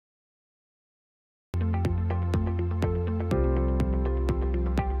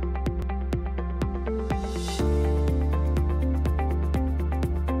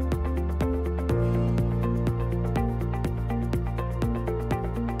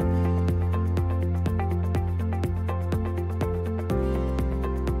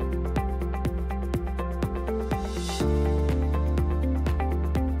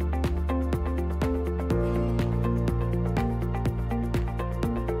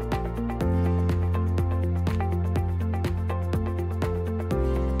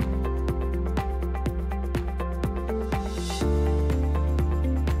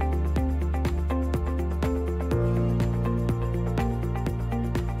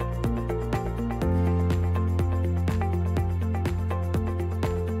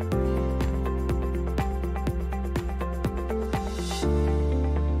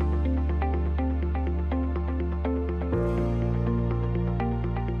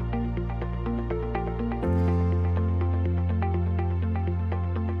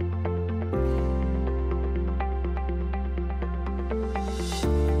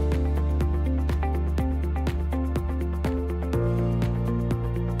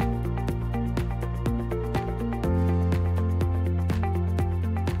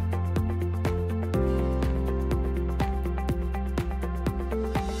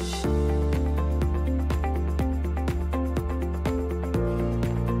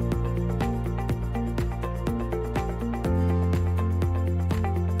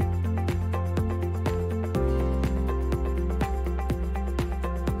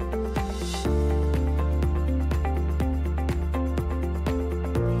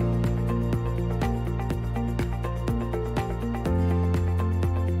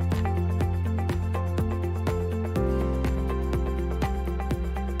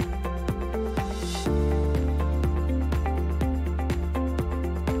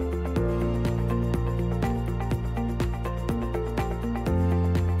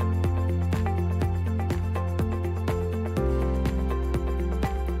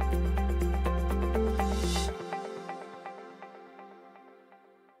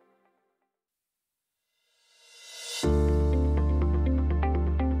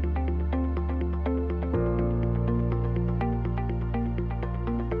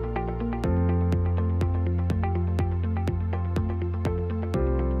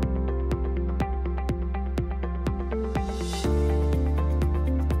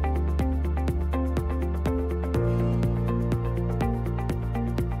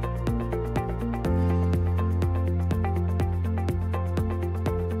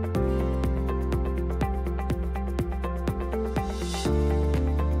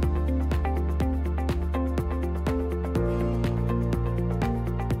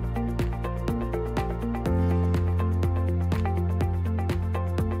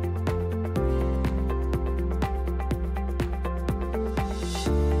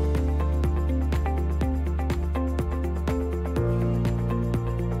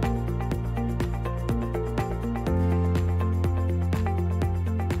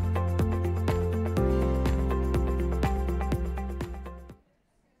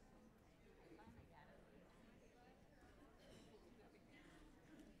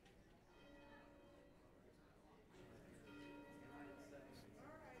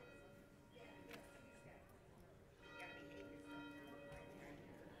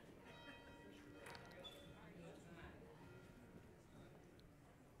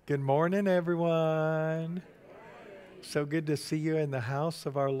Good morning, everyone. So good to see you in the house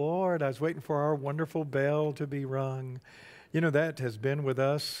of our Lord. I was waiting for our wonderful bell to be rung. You know, that has been with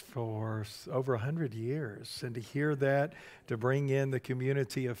us for over 100 years. And to hear that, to bring in the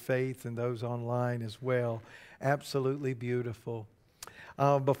community of faith and those online as well, absolutely beautiful.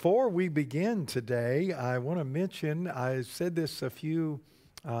 Before we begin today, I want to mention, I said this a few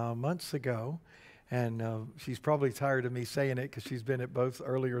months ago, and she's probably tired of me saying it because she's been at both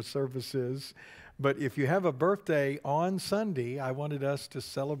earlier services. But if you have a birthday on Sunday, I wanted us to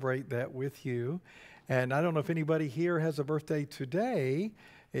celebrate that with you. And I don't know if anybody here has a birthday today,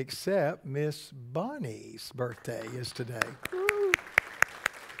 except Miss Bonnie's birthday is today.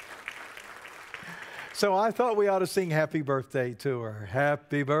 So I thought we ought to sing happy birthday to her.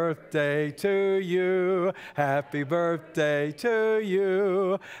 Happy birthday to you. Happy birthday to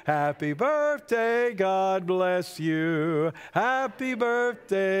you. Happy birthday, God bless you. Happy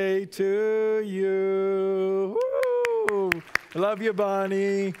birthday to you. Woo! Love you,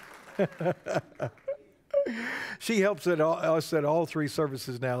 Bonnie. She helps us at all three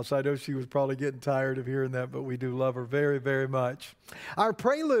services now, so I know she was probably getting tired of hearing that, but we do love her very, very much. Our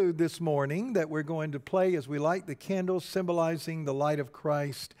prelude this morning that we're going to play as we light the candles symbolizing the light of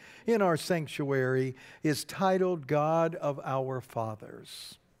Christ in our sanctuary is titled God of Our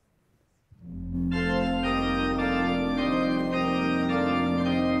Fathers.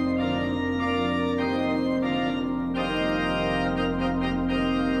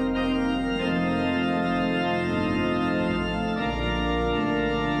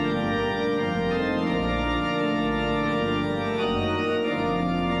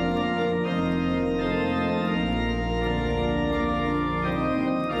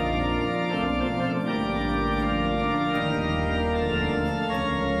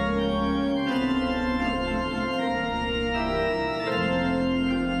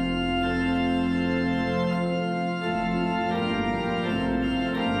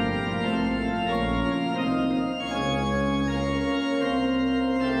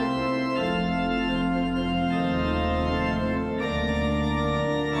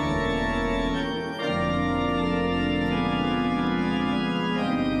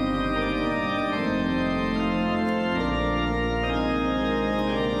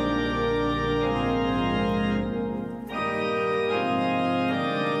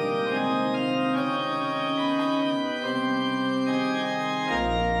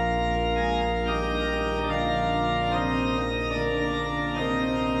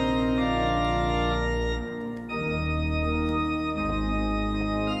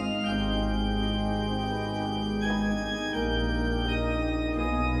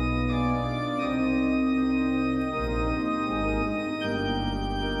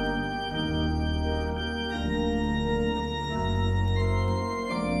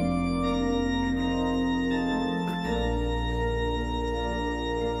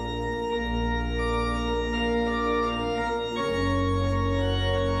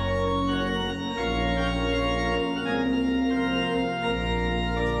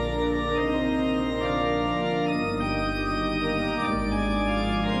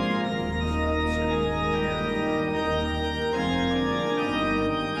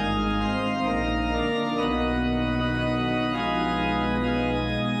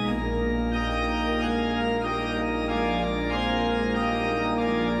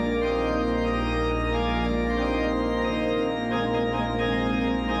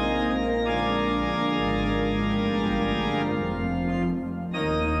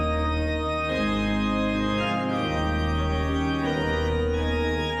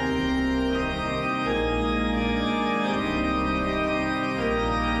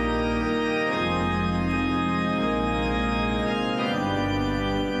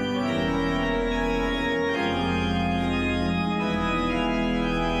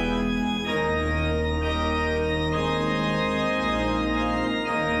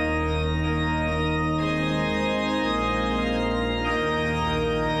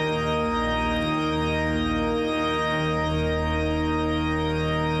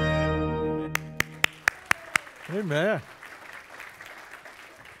 Amen.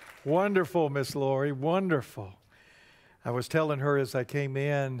 Wonderful, Miss Lori, wonderful. I was telling her as I came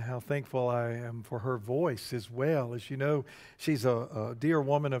in how thankful I am for her voice as well. As you know, she's a dear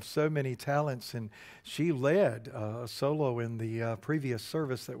woman of so many talents, and she led a solo in the previous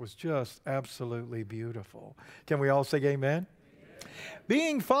service that was just absolutely beautiful. Can we all say amen?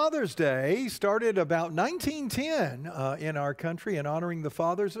 Being Father's Day started about 1910 in our country and honoring the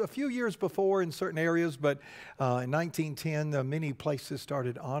fathers. A few years before in certain areas, but in 1910, many places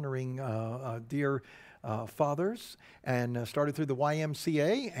started honoring dear fathers and started through the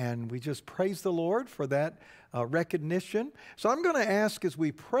YMCA, and we just praise the Lord for that recognition. So I'm going to ask as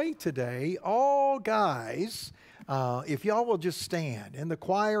we pray today, all guys, if y'all will just stand in the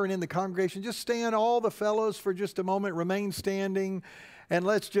choir and in the congregation, just stand, all the fellows, for just a moment, remain standing. And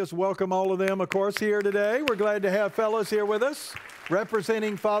let's just welcome all of them, of course, here today. We're glad to have fellows here with us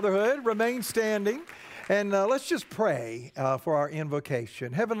representing fatherhood. Remain standing. And let's just pray for our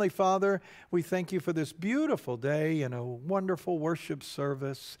invocation. Heavenly Father, we thank you for this beautiful day and a wonderful worship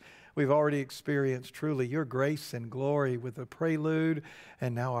service. We've already experienced truly your grace and glory with the prelude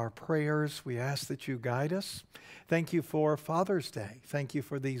and now our prayers. We ask that you guide us. Thank you for Father's Day. Thank you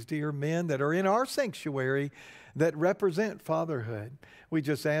for these dear men that are in our sanctuary that represent fatherhood. We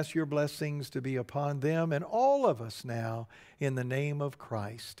just ask your blessings to be upon them and all of us now in the name of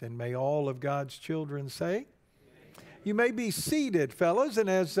Christ. And may all of God's children say, you may be seated, fellas. And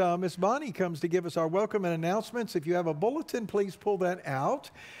as Miss Bonnie comes to give us our welcome and announcements, if you have a bulletin, please pull that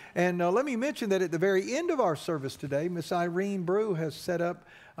out. And let me mention that at the very end of our service today, Miss Irene Brew has set up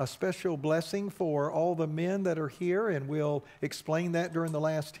a special blessing for all the men that are here, and we'll explain that during the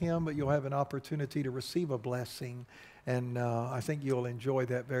last hymn, but you'll have an opportunity to receive a blessing. And I think you'll enjoy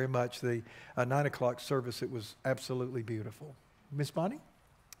that very much. The 9 o'clock service, it was absolutely beautiful. Miss Bonnie?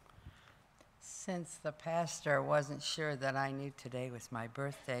 Since the pastor wasn't sure that I knew today was my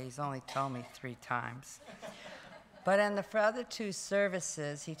birthday, he's only told me 3 times. But in the other 2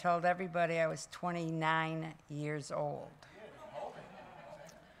 services, he told everybody I was 29 years old.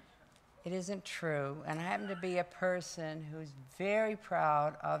 It isn't true, and I happen to be a person who's very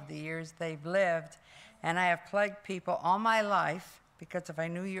proud of the years they've lived, and I have plagued people all my life, because if I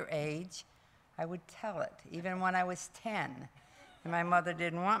knew your age, I would tell it, even when I was 10, and my mother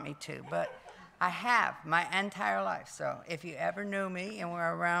didn't want me to, but I have my entire life. So if you ever knew me and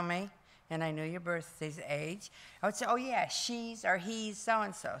were around me, and I knew your birthday's age, I would say, oh yeah, she's or he's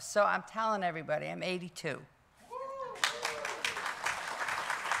so-and-so. So I'm telling everybody, I'm 82.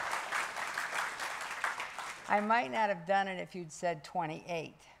 I might not have done it if you'd said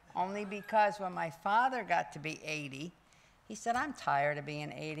 28, only because when my father got to be 80, he said, I'm tired of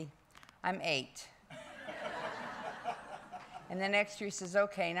being 80. I'm 8. And the next year he says,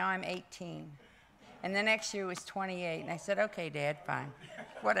 okay, now I'm 18. And the next year was 28. And I said, okay, Dad, fine,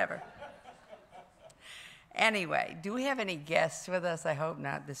 whatever. Anyway, do we have any guests with us? I hope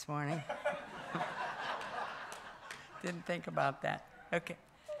not this morning. Didn't think about that. Okay.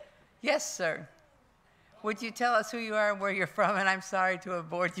 Yes, sir. Would you tell us who you are and where you're from? And I'm sorry to have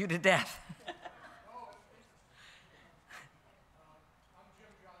bored you to death.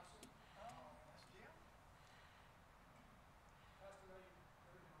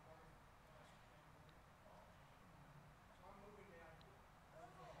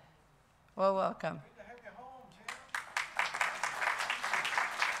 Well, welcome.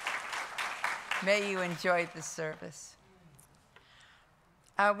 May you enjoy the service.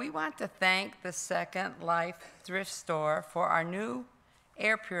 We want to thank the Second Life Thrift Store for our new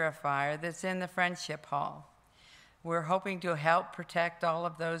air purifier that's in the Friendship Hall. We're hoping to help protect all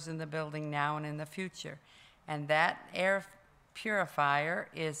of those in the building now and in the future. And that air purifier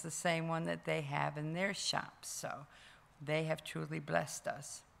is the same one that they have in their shop. So they have truly blessed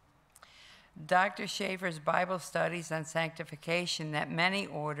us. Dr. Schaefer's Bible studies on sanctification that many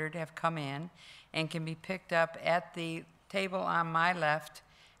ordered have come in and can be picked up at the table on my left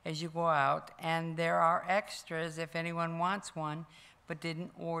as you go out, and there are extras if anyone wants one but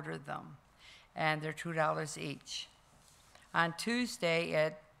didn't order them, and they're $2 each. On Tuesday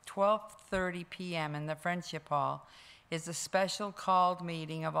at 12:30 p.m. in the Friendship Hall is a special called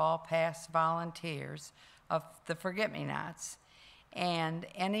meeting of all past volunteers of the Forget-Me-Nots and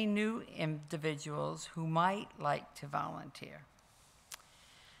any new individuals who might like to volunteer.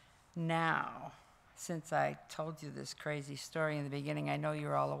 Now, since I told you this crazy story in the beginning, I know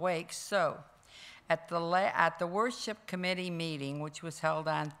you're all awake. So, at the worship committee meeting, which was held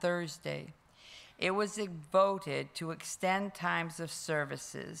on Thursday, it was voted to extend times of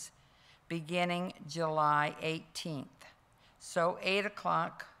services beginning July 18th. So 8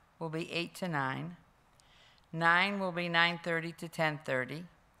 o'clock will be 8 to 9, 9 will be 9:30 to 10:30,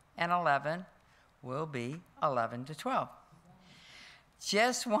 and 11 will be 11 to 12.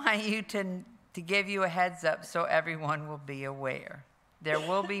 Just want you to give you a heads up so everyone will be aware. There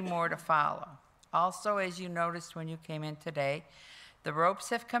will be more to follow. Also, as you noticed when you came in today, the ropes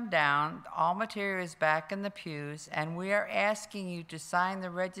have come down, all material is back in the pews, and we are asking you to sign the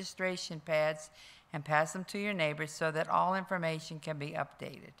registration pads and pass them to your neighbors so that all information can be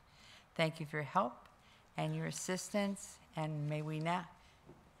updated. Thank you for your help and your assistance, and may we now.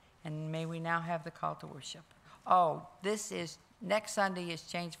 And may we now have the call to worship. Oh, next Sunday is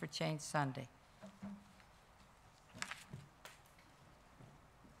Change for Change Sunday.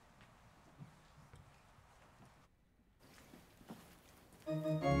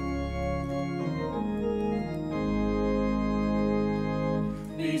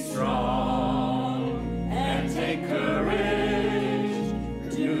 Be strong and take courage.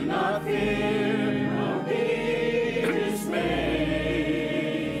 Do not fear nor be dismayed.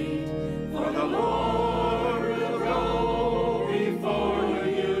 For the Lord will go before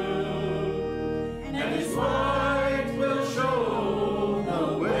you, and His light will show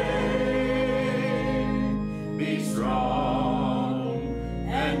the way. Be strong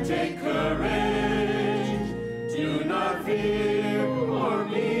and take courage. Do not fear or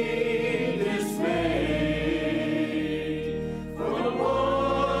be dismayed. For the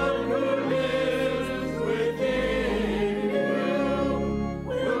Lord who lives within you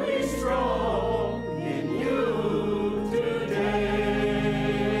will be strong in you today.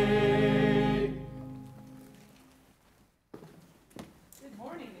 Good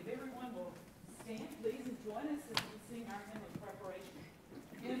morning. If everyone will stand, please, and join us as we sing our hymn of preparation.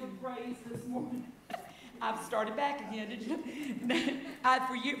 Hymn of praise this morning. I've started back again, did you?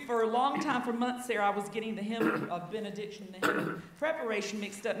 For a long time, for months there, I was getting the hymn of benediction and the hymn of preparation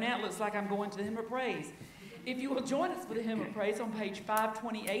mixed up. Now it looks like I'm going to the hymn of praise. If you will join us for the hymn of praise on page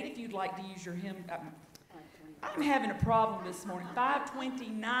 528, if you'd like to use your hymn. I'm having a problem this morning.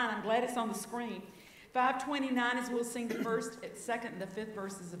 529, I'm glad it's on the screen. 529 is we'll sing the first, second, and the fifth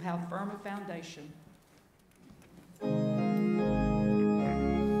verses of How Firm a Foundation.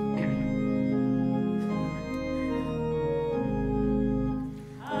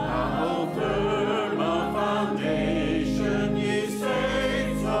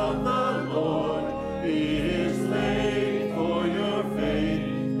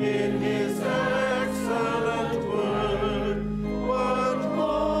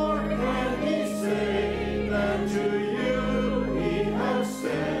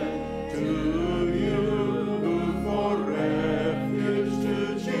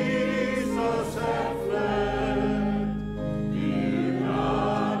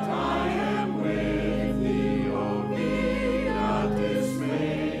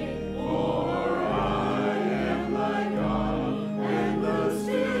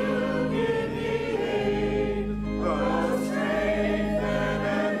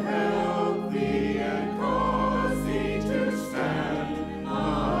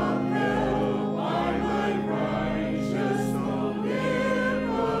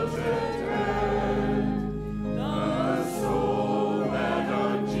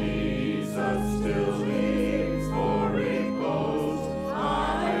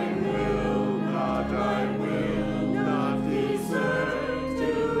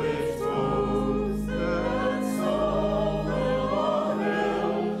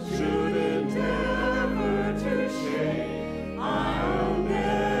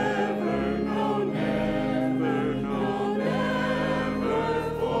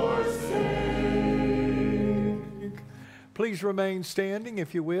 Please remain standing,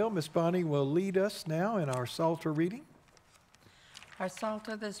 if you will. Miss Bonnie will lead us now in our Psalter reading. Our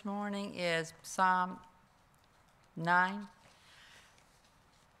Psalter this morning is Psalm 9,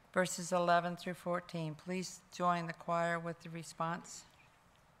 verses 11 through 14. Please join the choir with the response.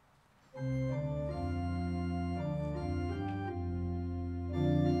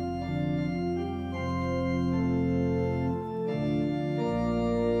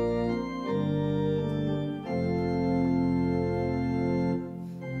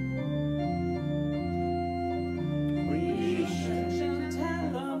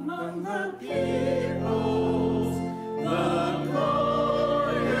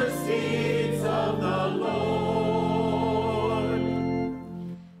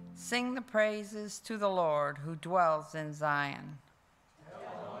 Sing the praises to the Lord who dwells in Zion.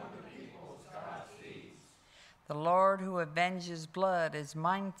 The Lord who avenges blood is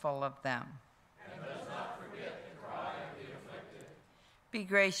mindful of them. And does not forget the cry of the afflicted. Be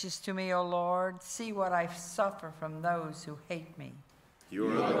gracious to me, O Lord. See what I suffer from those who hate me. You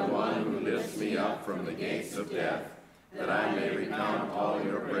are the one who lifts me up from the gates of death, that I may recount all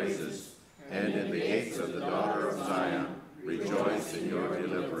your praises, and in the gates of the daughter of Zion rejoice in your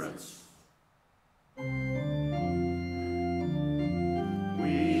deliverance.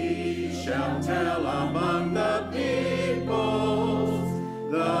 We shall tell among the peoples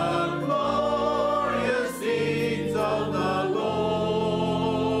the glorious deeds of the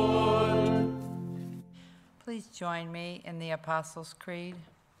Lord. Please join me in the Apostles' Creed.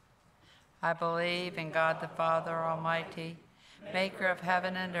 I believe in God the Father Almighty, maker of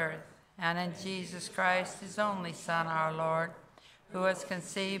heaven and earth, and in Jesus Christ, his only Son, our Lord, who was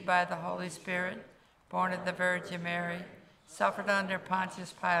conceived by the Holy Spirit, born of the Virgin Mary, suffered under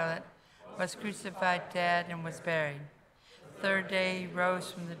Pontius Pilate, was crucified, dead, and was buried. Third day he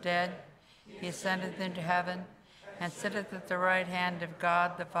rose from the dead. He ascended into heaven, and sitteth at the right hand of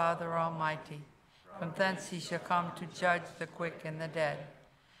God the Father Almighty. From thence he shall come to judge the quick and the dead.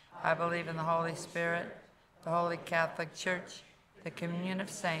 I believe in the Holy Spirit, the Holy Catholic Church, the communion of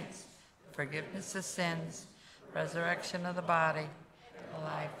saints, the forgiveness of sins, resurrection of the body,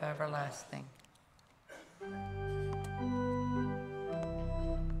 life everlasting.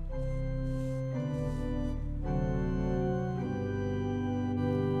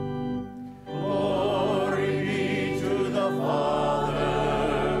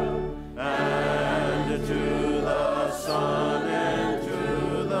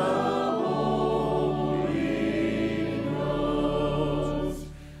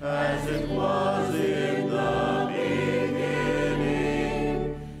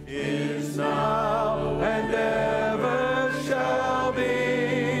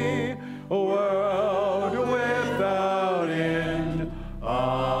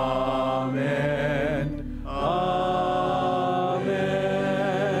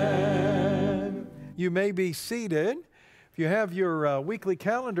 You may be seated. If you have your weekly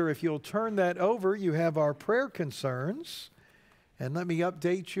calendar, if you'll turn that over, you have our prayer concerns. And let me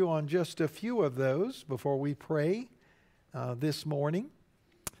update you on just a few of those before we pray this morning.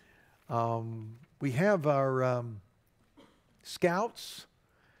 We have our scouts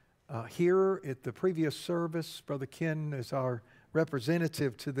here at the previous service. Brother Ken is our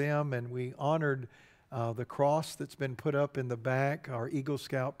representative to them, and we honored the cross that's been put up in the back, our Eagle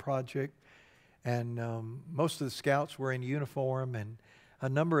Scout project. And most of the scouts were in uniform, and a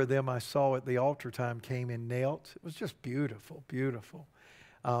number of them I saw at the altar time came in knelt. It was just beautiful, beautiful.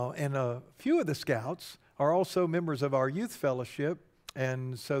 And a few of the scouts are also members of our youth fellowship,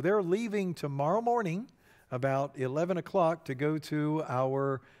 and so they're leaving tomorrow morning about 11 o'clock to go to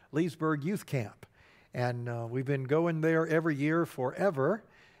our Leesburg youth camp. And we've been going there every year forever,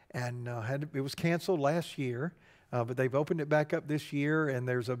 and it was canceled last year. But they've opened it back up this year, and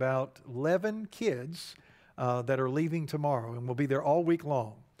there's about 11 kids that are leaving tomorrow, and will be there all week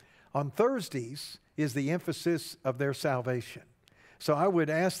long. On Thursdays is the emphasis of their salvation. So I would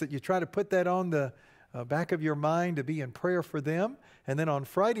ask that you try to put that on the back of your mind to be in prayer for them. And then on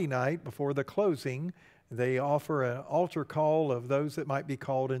Friday night, before the closing, they offer an altar call of those that might be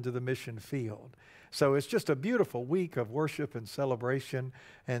called into the mission field. So it's just a beautiful week of worship and celebration.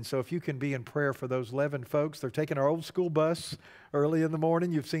 And so if you can be in prayer for those 11 folks, they're taking our old school bus early in the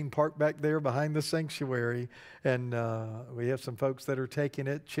morning. You've seen parked back there behind the sanctuary. And we have some folks that are taking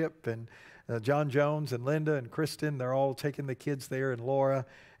it, Chip and John Jones and Linda and Kristen. They're all taking the kids there, and Laura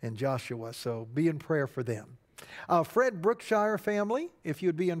and Joshua. So be in prayer for them. Fred Brookshire family, if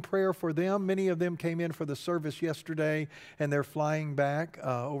you'd be in prayer for them. Many of them came in for the service yesterday, and they're flying back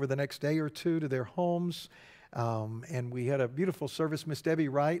over the next day or two to their homes. And we had a beautiful service. Miss Debbie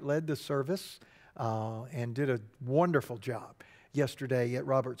Wright led the service and did a wonderful job yesterday at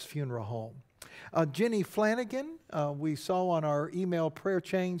Robert's funeral home. Jenny Flanagan, we saw on our email prayer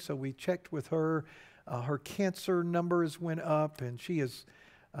chain, so we checked with her. Her cancer numbers went up, and she is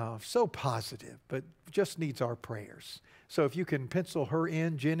so positive, but just needs our prayers. So if you can pencil her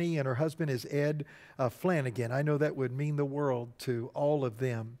in, Jenny, and her husband is Ed Flanagan. I know that would mean the world to all of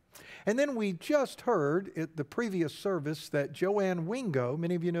them. And then we just heard at the previous service that Joanne Wingo,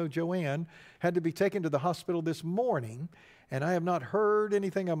 many of you know Joanne, had to be taken to the hospital this morning. And I have not heard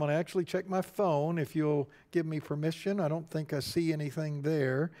anything. I'm going to actually check my phone if you'll give me permission. I don't think I see anything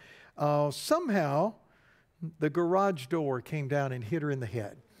there. Somehow, the garage door came down and hit her in the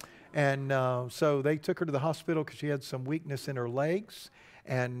head. And so they took her to the hospital because she had some weakness in her legs.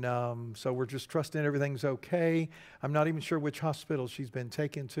 And so we're just trusting everything's okay. I'm not even sure which hospital she's been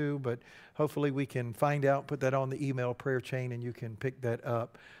taken to, but hopefully we can find out, put that on the email prayer chain, and you can pick that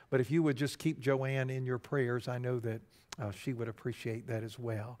up. But if you would just keep Joanne in your prayers, I know that she would appreciate that as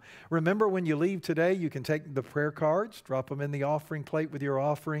well. Remember, when you leave today, you can take the prayer cards, drop them in the offering plate with your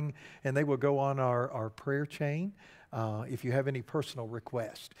offering, and they will go on our prayer chain if you have any personal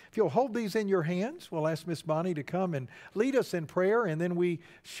requests. If you'll hold these in your hands, we'll ask Miss Bonnie to come and lead us in prayer, and then we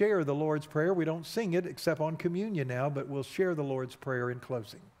share the Lord's Prayer. We don't sing it except on communion now, but we'll share the Lord's Prayer in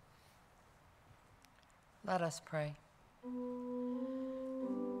closing. Let us pray.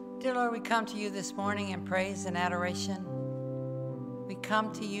 Dear Lord, we come to you this morning in praise and adoration. We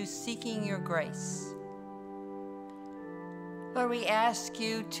come to you seeking your grace. Lord, we ask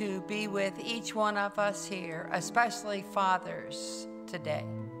you to be with each one of us here, especially fathers today.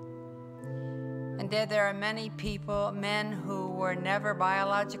 And there are many people, men who were never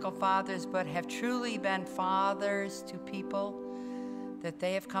biological fathers, but have truly been fathers to people that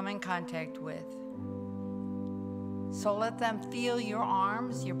they have come in contact with. So let them feel your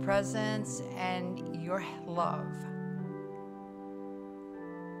arms, your presence, and your love.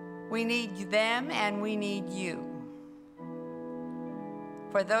 We need them and we need you.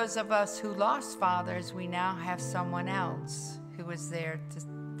 For those of us who lost fathers, we now have someone else who is there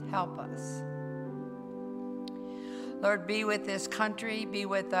to help us. Lord, be with this country, be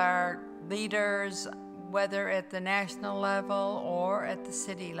with our leaders, whether at the national level or at the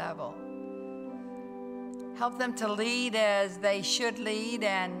city level. Help them to lead as they should lead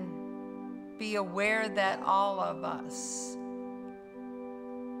and be aware that all of us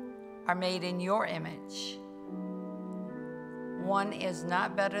are made in your image. One is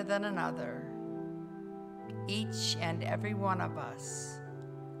not better than another. Each and every one of us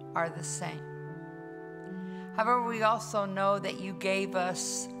are the same. However, we also know that you gave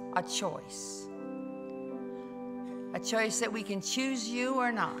us a choice that we can choose you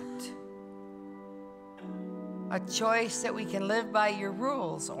or not, a choice that we can live by your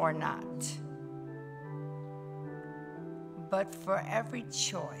rules or not. But for every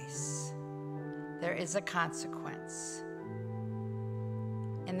choice, there is a consequence.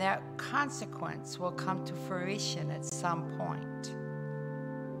 And that consequence will come to fruition at some point.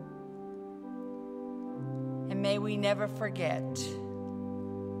 And may we never forget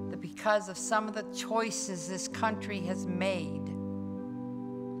that because of some of the choices this country has made,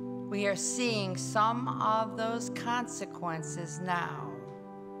 we are seeing some of those consequences now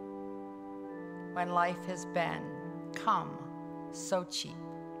when life has become so cheap.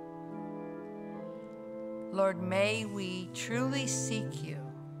 Lord, may we truly seek you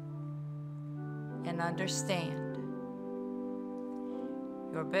and understand.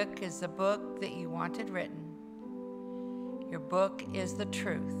 Your book is the book that you wanted written. Your book is the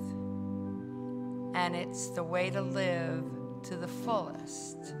truth. And it's the way to live to the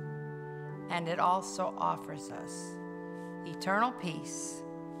fullest. And it also offers us eternal peace,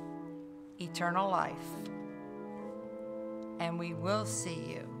 eternal life. And we will see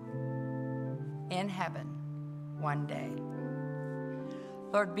you in heaven one day.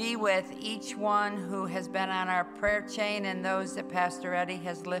 Lord, be with each one who has been on our prayer chain and those that Pastor Eddie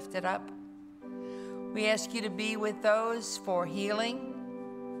has lifted up. We ask you to be with those for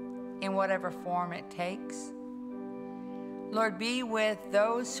healing in whatever form it takes. Lord, be with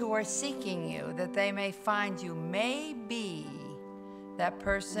those who are seeking you, that they may find you. May be that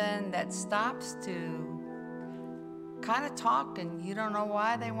person that stops to kind of talk and you don't know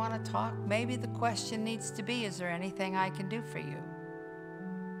why they want to talk. Maybe the question needs to be, is there anything I can do for you?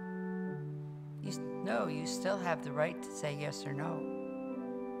 No, you still have the right to say yes or no.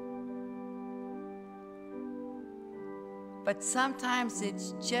 But sometimes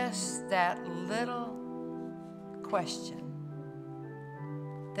it's just that little question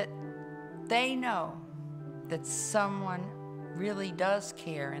that they know that someone really does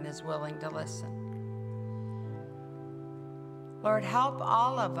care and is willing to listen. Lord, help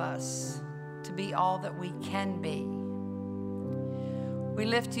all of us to be all that we can be. We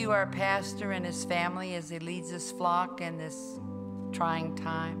lift to you our pastor and his family as he leads his flock in this trying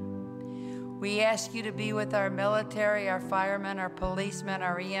time. We ask you to be with our military, our firemen, our policemen,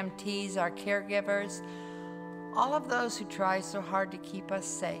 our EMTs, our caregivers, all of those who try so hard to keep us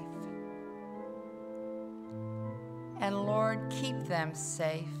safe. And Lord, keep them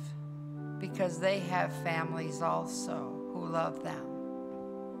safe because they have families also who love them.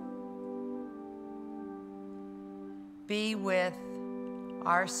 Be with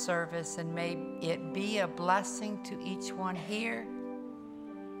our service, and may it be a blessing to each one here,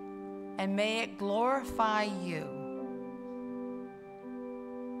 and may it glorify you.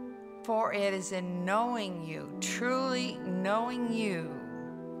 For it is in knowing you, truly knowing you,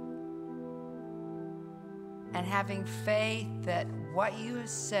 and having faith that what you have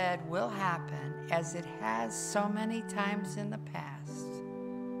said will happen, as it has so many times in the past,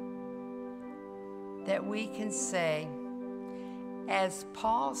 that we can say, as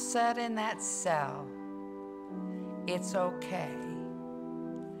Paul said in that cell, it's okay.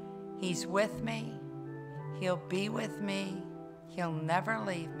 He's with me. He'll be with me. He'll never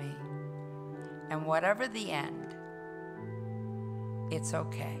leave me. And whatever the end, it's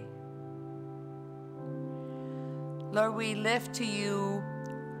okay. Lord, we lift to you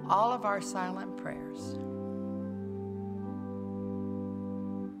all of our silent prayers.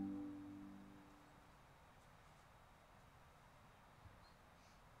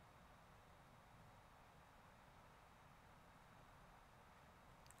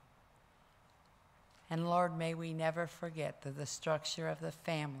 And Lord, may we never forget that the structure of the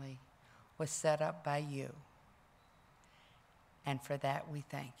family was set up by you. And for that, we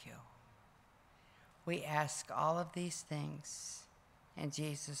thank you. We ask all of these things in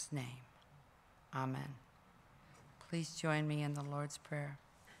Jesus' name. Amen. Please join me in the Lord's Prayer.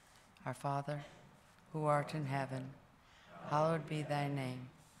 Our Father, who art in heaven, hallowed be thy name.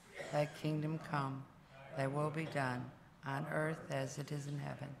 Thy kingdom come, thy will be done, on earth as it is in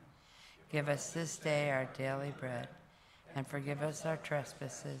heaven. Give us this day our daily bread, and forgive us our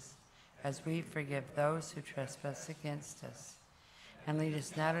trespasses, as we forgive those who trespass against us. And lead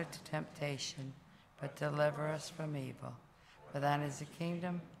us not into temptation, but deliver us from evil. For thine is the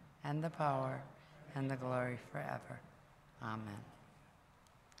kingdom, and the power, and the glory forever. Amen.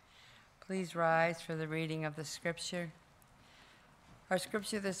 Please rise for the reading of the scripture. Our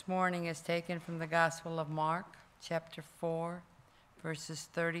scripture this morning is taken from the Gospel of Mark, chapter 4, verses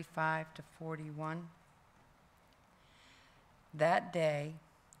 35 to 41. That day,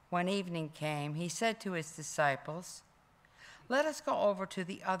 when evening came, he said to his disciples, "Let us go over to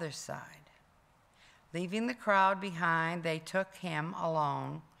the other side." Leaving the crowd behind, they took him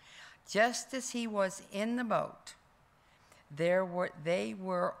alone. Just as he was in the boat, there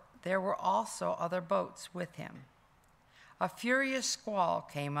were also other boats with him. A furious squall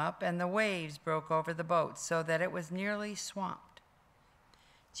came up, and the waves broke over the boat so that it was nearly swamped.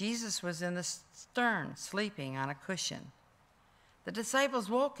 Jesus was in the stern, sleeping on a cushion. The disciples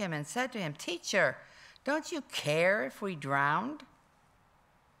woke him and said to him, "Teacher, don't you care if we drowned?"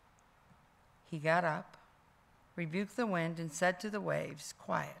 He got up, rebuked the wind, and said to the waves,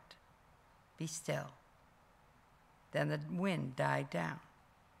 "Quiet, be still." Then the wind died down,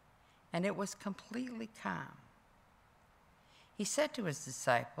 and it was completely calm. He said to his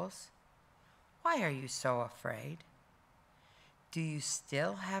disciples, "Why are you so afraid? Do you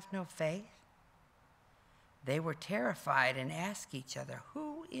still have no faith?" They were terrified and asked each other,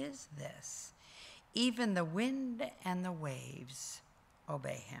 "Who is this? Even the wind and the waves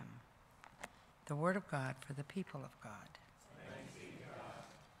obey him." The word of God for the people of God. Thanks be to God.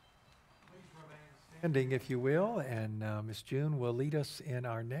 Please remain standing, if you will, and Miss June will lead us in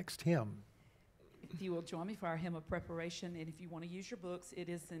our next hymn. If you will join me for our hymn of preparation, and if you want to use your books, it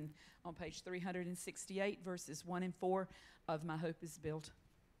is on page 368, verses 1 and 4 of My Hope is Built.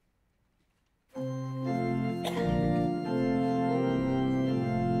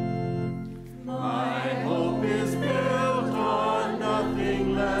 My hope is built on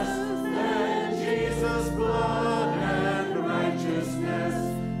nothing less than Jesus' blood and righteousness.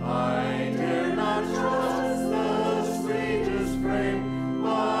 I dare not trust the sweetest frame,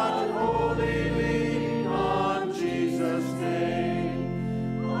 but wholly lean on Jesus'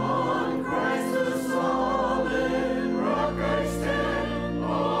 name. On Christ the solid rock I stand,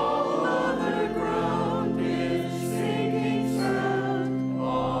 all other ground is sinking sand.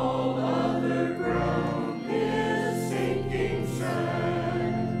 All other ground is sinking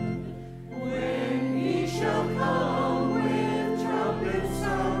sand. When he shall come with trumpet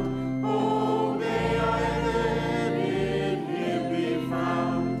sound, oh, may I then in him be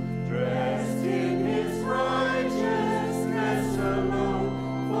found, dressed in his righteousness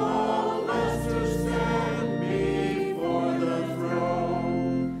alone, faultless to stand before the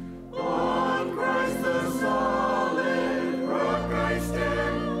throne. On Christ the solid rock I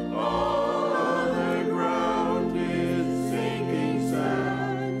stand, all other ground is sinking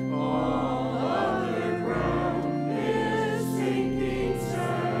sand. All other ground is sinking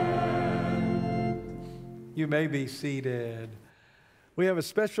sand. You may be seated. We have a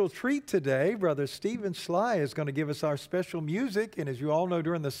special treat today. Brother Stephen Sly is going to give us our special music. And as you all know,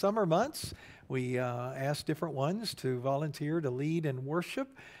 during the summer months, we ask different ones to volunteer to lead in worship.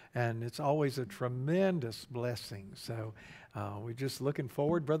 And it's always a tremendous blessing. So we're just looking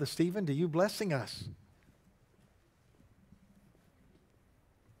forward, Brother Stephen, to you blessing us.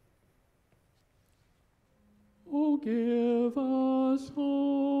 Oh, give us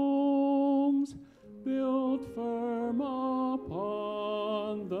homes built firm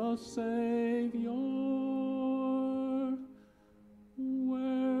upon the Savior,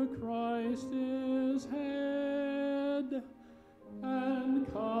 where Christ is head and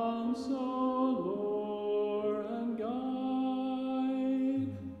counselor and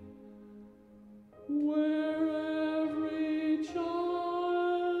guide, where every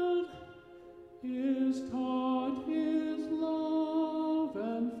child is taught his love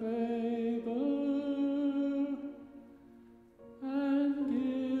and favor, and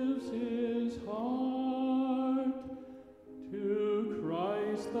gives his heart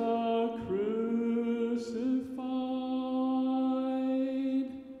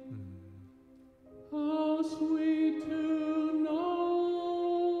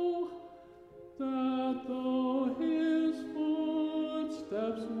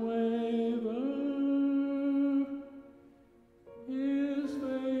lips waver. His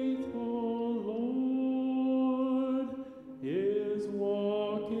faithful Lord is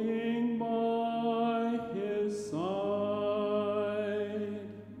walking by his side.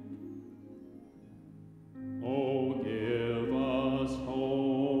 Oh, give us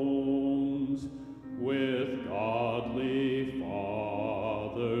homes with godly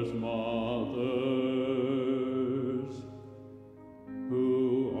fathers, mothers,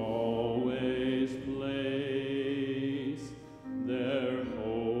 who always place their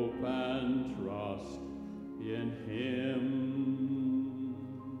hope and trust in Him,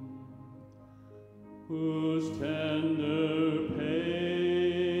 whose tender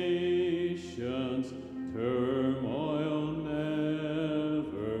patience turmoil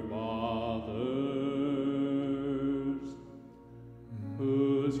never bothers,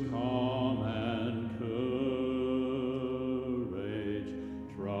 whose calm and courage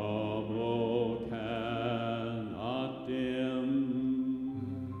trouble cannot dim.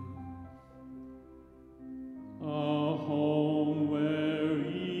 A home where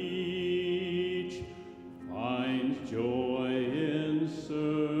each finds joy in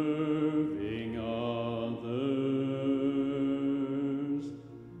serving others,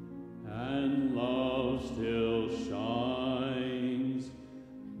 and love still shines,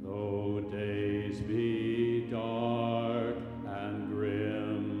 though days be dark and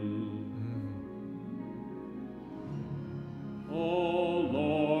grim. O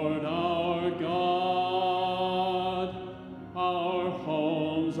Lord our God, our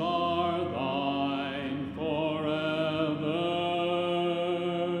homes are thine forever.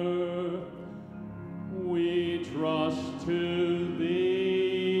 We trust to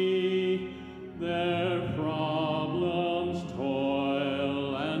thee their problems,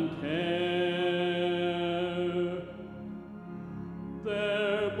 toil, and care,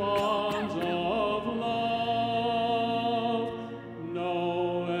 their bonds of love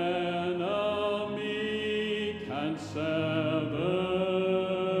no enemy can sever.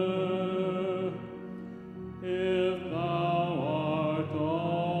 If thou art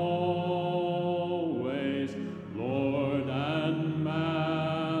always Lord and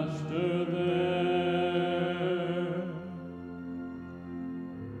Master there,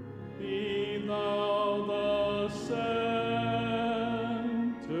 be thou the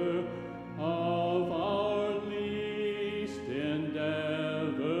center of our least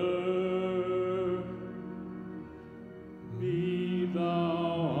endeavor. Be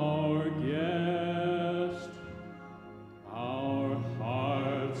thou our guest, our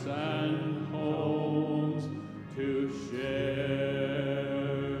hearts and homes to share.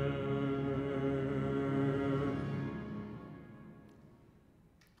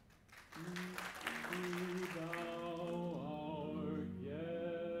 Be thou our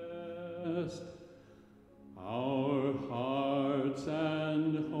guest, our hearts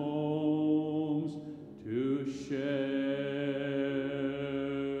and homes to share.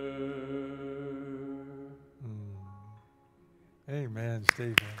 Amen,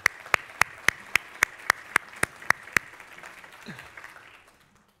 Stephen.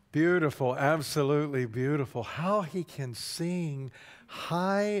 Beautiful, absolutely beautiful. How he can sing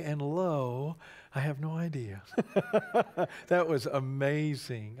high and low, I have no idea. That was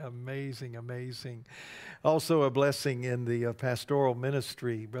amazing, amazing, amazing. Also a blessing in the pastoral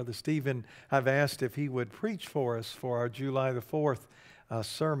ministry. Brother Stephen, I've asked if he would preach for us for our July the 4th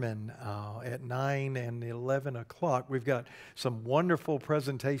sermon at 9 and 11 o'clock. We've got some wonderful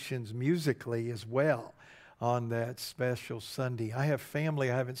presentations musically as well on that special Sunday. I have family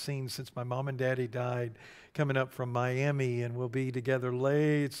I haven't seen since my mom and daddy died coming up from Miami, and we'll be together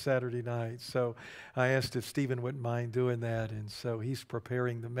late Saturday night. So I asked if Stephen wouldn't mind doing that, and so he's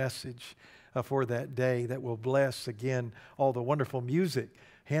preparing the message for that day that will bless, again, all the wonderful music.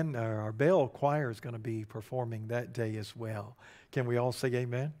 And our Bell Choir is going to be performing that day as well. Can we all say amen?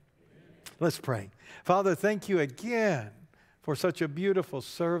 Amen. Let's pray. Father, thank you again for such a beautiful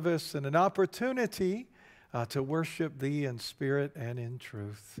service and an opportunity to worship Thee in spirit and in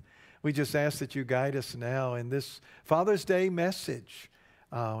truth. We just ask that you guide us now in this Father's Day message.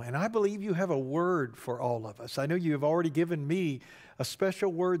 And I believe you have a word for all of us. I know you have already given me a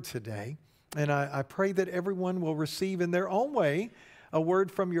special word today. And I pray that everyone will receive in their own way a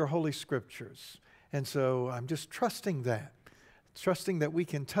word from your Holy Scriptures. And so I'm just trusting that we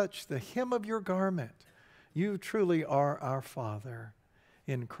can touch the hem of your garment. You truly are our Father.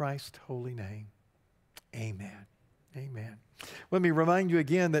 In Christ's holy name. Amen. Amen. Let me remind you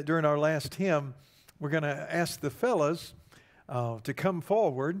again that during our last hymn, we're going to ask the fellas to come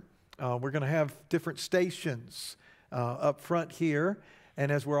forward. We're going to have different stations up front here.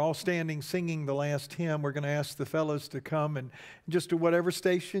 And as we're all standing singing the last hymn, we're going to ask the fellows to come, and just to whatever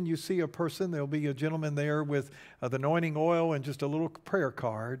station you see a person, there'll be a gentleman there with the anointing oil and just a little prayer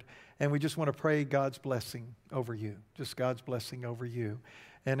card. And we just want to pray God's blessing over you, just God's blessing over you.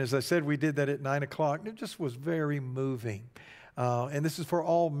 And as I said, we did that at 9 o'clock, and it just was very moving. And this is for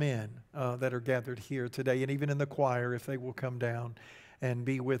all men that are gathered here today, and even in the choir, if they will come down and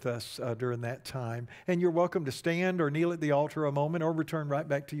be with us during that time. And you're welcome to stand or kneel at the altar a moment, or return right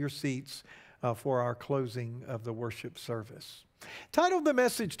back to your seats for our closing of the worship service. Titled the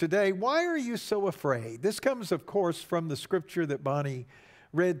message today, Why Are You So Afraid? This comes, of course, from the scripture that Bonnie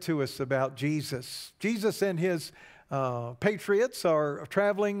read to us about Jesus. Jesus and his patriots are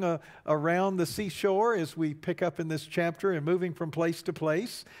traveling around the seashore as we pick up in this chapter and moving from place to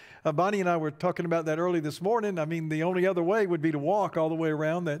place. Bonnie and I were talking about that early this morning. I mean, the only other way would be to walk all the way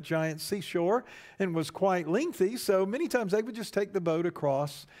around that giant seashore, and was quite lengthy. So many times they would just take the boat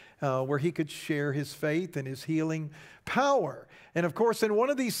across where he could share his faith and his healing power. And of course, in one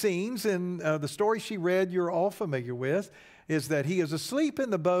of these scenes, in the story she read, you're all familiar with, is that he is asleep in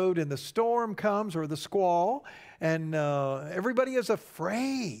the boat and the storm comes, or the squall, and everybody is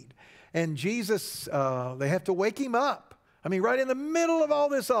afraid. And Jesus, they have to wake him up. I mean, right in the middle of all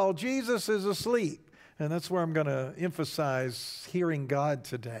this, Jesus is asleep. And that's where I'm going to emphasize hearing God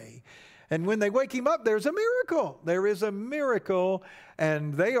today. And when they wake him up, there's a miracle. There is a miracle.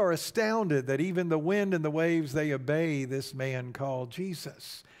 And they are astounded that even the wind and the waves, they obey this man called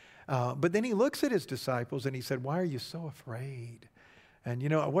Jesus. But then he looks at his disciples and he said, why are you so afraid? And you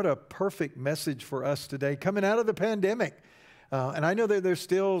know, what a perfect message for us today, coming out of the pandemic. And I know that there's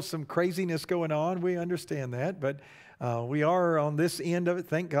still some craziness going on. We understand that. But we are on this end of it.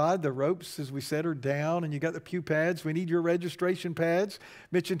 Thank God the ropes, as we said, are down, and you got the pew pads. We need your registration pads.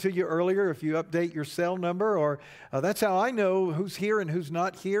 Mentioned to you earlier, if you update your cell number, or that's how I know who's here and who's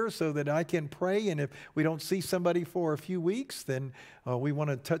not here, so that I can pray. And if we don't see somebody for a few weeks, then we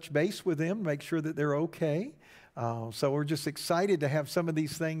want to touch base with them, make sure that they're okay. So we're just excited to have some of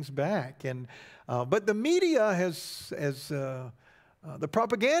these things back. And but the media the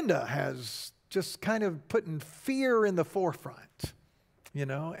propaganda has just kind of putting fear in the forefront, you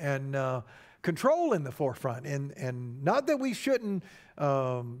know, and control in the forefront. And not that we shouldn't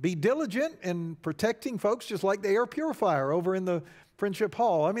be diligent in protecting folks, just like the air purifier over in the Friendship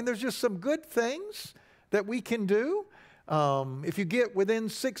Hall. I mean, there's just some good things that we can do. If you get within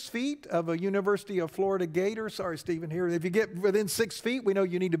 6 feet of a University of Florida Gator, sorry, Stephen, here, if you get within 6 feet, we know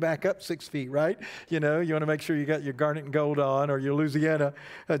you need to back up 6 feet, right? You know, you want to make sure you got your garnet and gold on, or your Louisiana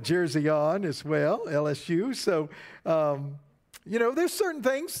jersey on as well, LSU. So, you know, there's certain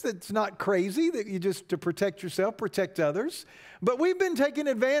things that's not crazy that you just, to protect yourself, protect others. But we've been taken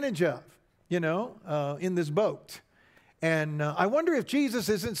advantage of, you know, in this boat. And I wonder if Jesus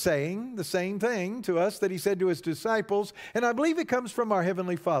isn't saying the same thing to us that he said to his disciples. And I believe it comes from our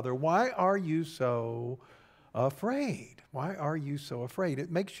Heavenly Father. Why are you so afraid? Why are you so afraid?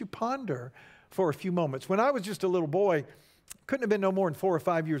 It makes you ponder for a few moments. When I was just a little boy, couldn't have been no more than 4 or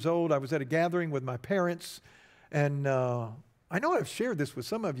 5 years old, I was at a gathering with my parents. And I know I've shared this with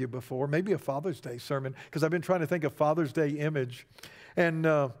some of you before, maybe a Father's Day sermon, because I've been trying to think of Father's Day image. And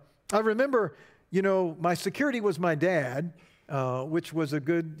I remember, you know, my security was my dad, which was a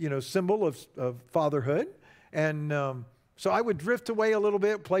good, you know, symbol of fatherhood. And so I would drift away a little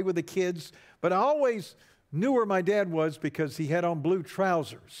bit, play with the kids. But I always knew where my dad was because he had on blue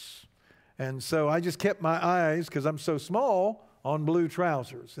trousers. And so I just kept my eyes, because I'm so small, on blue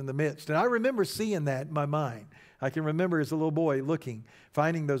trousers in the midst. And I remember seeing that in my mind. I can remember as a little boy looking,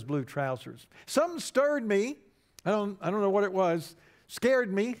 finding those blue trousers. Something stirred me. I don't know what it was.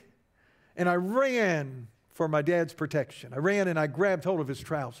 Scared me. And I ran for my dad's protection. I ran and I grabbed hold of his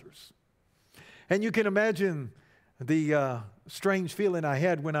trousers. And you can imagine the strange feeling I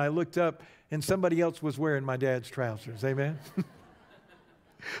had when I looked up and somebody else was wearing my dad's trousers. Amen?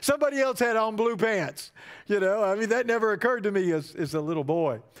 Somebody else had on blue pants. You know, I mean, that never occurred to me as a little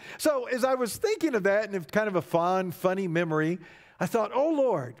boy. So as I was thinking of that, and it's kind of a fond, funny memory, I thought, oh,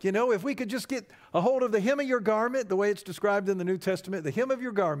 Lord, you know, if we could just get a hold of the hem of your garment, the way it's described in the New Testament, the hem of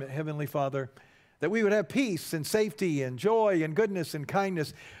your garment, Heavenly Father, that we would have peace and safety and joy and goodness and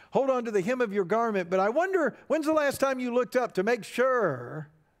kindness. Hold on to the hem of your garment. But I wonder, when's the last time you looked up to make sure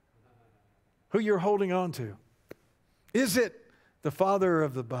who you're holding on to? Is it the Father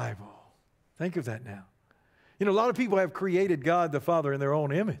of the Bible? Think of that now. You know, a lot of people have created God the Father in their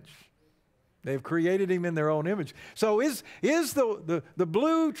own image. They've created him in their own image. So is the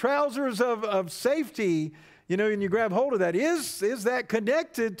blue trousers of safety, you know, and you grab hold of that, is that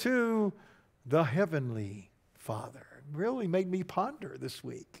connected to the Heavenly Father? really made me ponder this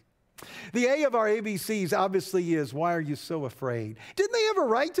week. The A of our ABCs obviously is, why are you so afraid? Didn't they have a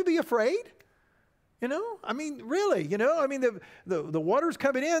right to be afraid? You know, I mean, really, you know, I mean, the water's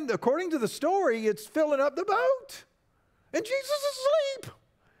coming in. According to the story, it's filling up the boat. And Jesus is asleep.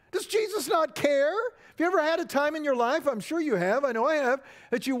 Does Jesus not care? Have you ever had a time in your life, I'm sure you have, I know I have,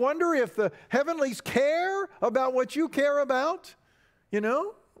 that you wonder if the heavenlies care about what you care about? You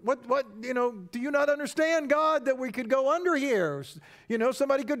know? You know, do you not understand, God, that we could go under here? You know,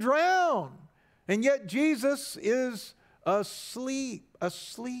 somebody could drown. And yet Jesus is asleep.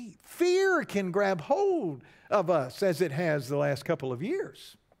 Fear can grab hold of us as it has the last couple of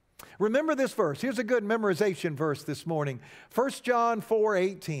years. Remember this verse. Here's a good memorization verse this morning. 1 John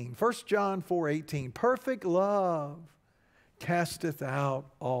 4:18. 1 John 4:18. Perfect love casteth out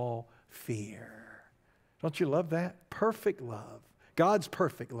all fear. Don't you love that? Perfect love. God's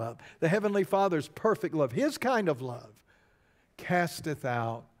perfect love. The Heavenly Father's perfect love. His kind of love casteth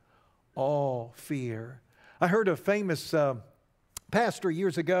out all fear. I heard a famous pastor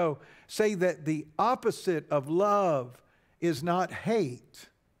years ago say that the opposite of love is not hate,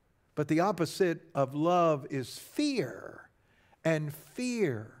 but the opposite of love is fear, and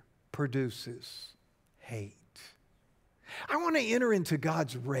fear produces hate. I want to enter into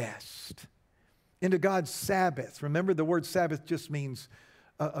God's rest, into God's Sabbath. Remember, the word Sabbath just means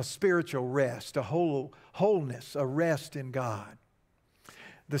a spiritual rest, a wholeness, a rest in God.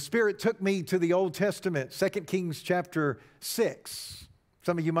 The Spirit took me to the Old Testament, 2 Kings chapter 6.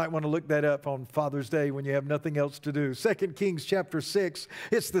 Some of you might want to look that up on Father's Day when you have nothing else to do. 2 Kings chapter 6.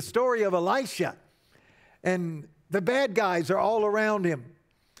 It's the story of Elisha. And the bad guys are all around him.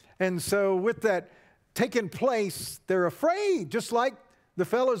 And so with that taking place, they're afraid, just like the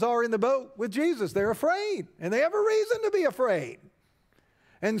fellows are in the boat with Jesus. They're afraid, and they have a reason to be afraid.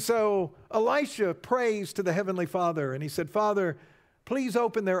 And so Elisha prays to the Heavenly Father, and he said, Father, please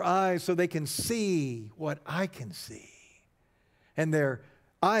open their eyes so they can see what I can see. And their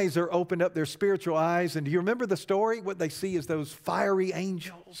eyes are opened up, their spiritual eyes. And do you remember the story? What they see is those fiery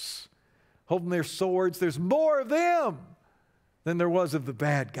angels holding their swords. There's more of them than there was of the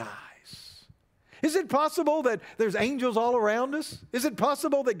bad guys. Is it possible that there's angels all around us? Is it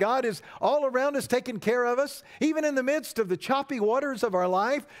possible that God is all around us taking care of us, even in the midst of the choppy waters of our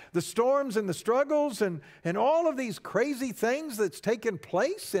life, the storms and the struggles and all of these crazy things that's taken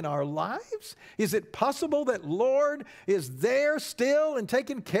place in our lives? Is it possible that Lord is there still and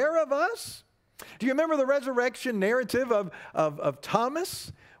taking care of us? Do you remember the resurrection narrative of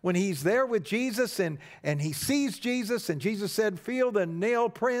Thomas? When he's there with Jesus and he sees Jesus, and Jesus said, feel the nail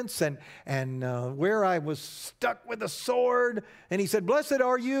prints and where I was stuck with a sword. And he said, blessed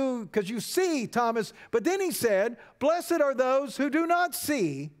are you because you see, Thomas. But then he said, blessed are those who do not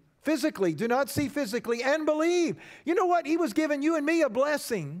see physically, and believe. You know what? He was giving you and me a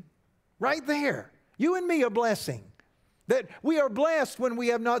blessing right there. You and me a blessing. That we are blessed when we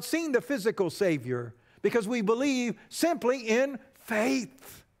have not seen the physical Savior because we believe simply in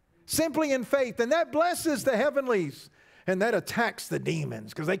faith. Simply in faith. And that blesses the heavenlies. And that attacks the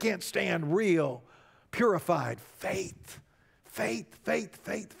demons because they can't stand real, purified faith. Faith.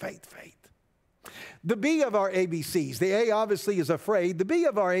 The B of our ABCs. The A obviously is afraid. The B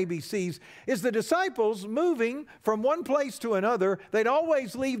of our ABCs is the disciples moving from one place to another. They'd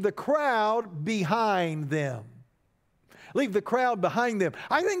always leave the crowd behind them. Leave the crowd behind them.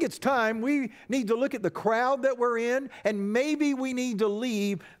 I think it's time we need to look at the crowd that we're in, and maybe we need to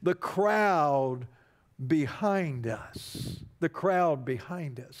leave the crowd behind us. The crowd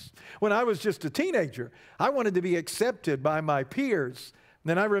behind us. When I was just a teenager, I wanted to be accepted by my peers.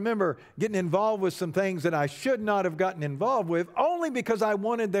 Then I remember getting involved with some things that I should not have gotten involved with only because I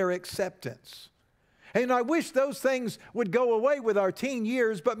wanted their acceptance. And I wish those things would go away with our teen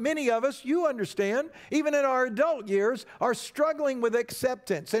years, but many of us, you understand, even in our adult years, are struggling with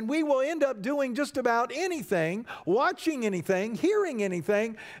acceptance. And we will end up doing just about anything, watching anything, hearing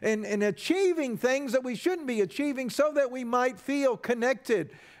anything, and achieving things that we shouldn't be achieving so that we might feel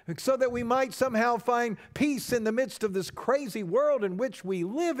connected, so that we might somehow find peace in the midst of this crazy world in which we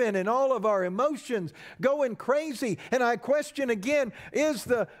live in, and all of our emotions going crazy. And I question again, is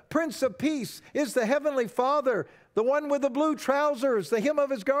the Prince of Peace, is the Heavenly Father, the one with the blue trousers, the hem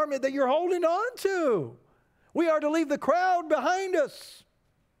of his garment that you're holding on to? We are to leave the crowd behind us.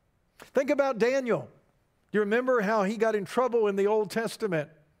 Think about Daniel. You remember how he got in trouble in the Old Testament?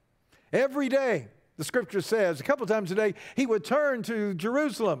 Every day, the scripture says, a couple times a day, he would turn to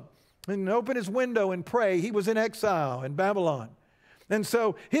Jerusalem and open his window and pray. He was in exile in Babylon. And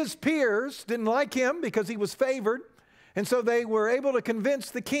so his peers didn't like him because he was favored. And so they were able to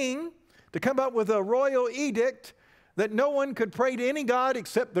convince the king to come up with a royal edict that no one could pray to any god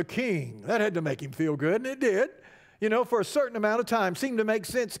except the king. That had to make him feel good, and it did. You know, for a certain amount of time, seemed to make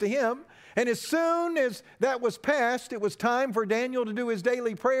sense to him. And as soon as that was passed, it was time for Daniel to do his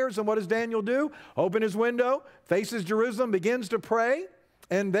daily prayers. And what does Daniel do? Open his window, faces Jerusalem, begins to pray.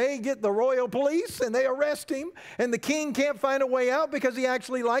 And they get the royal police and they arrest him. And the king can't find a way out because he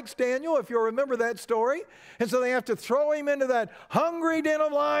actually likes Daniel, if you'll remember that story. And so they have to throw him into that hungry den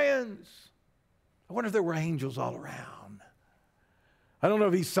of lions. I wonder if there were angels all around. I don't know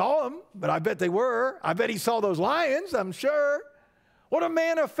if he saw them, but I bet they were. I bet he saw those lions, I'm sure. What a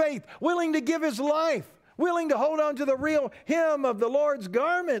man of faith, willing to give his life, willing to hold on to the real hem of the Lord's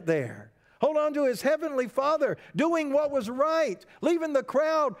garment there. Hold on to his heavenly Father, doing what was right, leaving the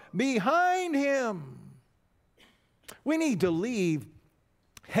crowd behind him. We need to leave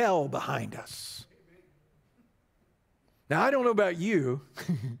hell behind us. Now, I don't know about you.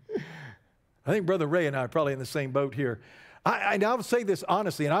 I think Brother Ray and I are probably in the same boat here. I'll say this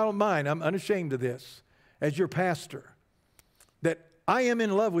honestly, and I don't mind. I'm unashamed of this as your pastor, that I am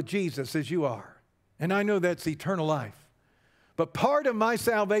in love with Jesus as you are, and I know that's eternal life. But part of my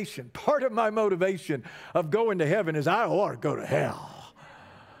salvation, part of my motivation of going to heaven is I don't want to go to hell.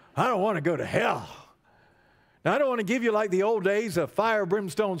 I don't want to go to hell. Now, I don't want to give you like the old days, a fire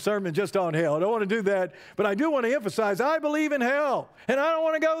brimstone sermon just on hell. I don't want to do that. But I do want to emphasize I believe in hell. And I don't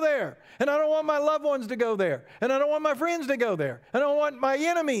want to go there. And I don't want my loved ones to go there. And I don't want my friends to go there. I don't want my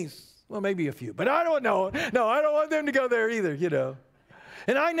enemies. Well, maybe a few. But I don't know. No, I don't want them to go there either, you know.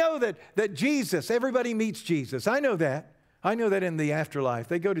 And I know that Jesus, everybody meets Jesus. I know that. I know that in the afterlife,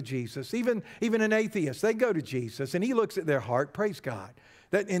 they go to Jesus. Even an atheist, they go to Jesus. And he looks at their heart, praise God.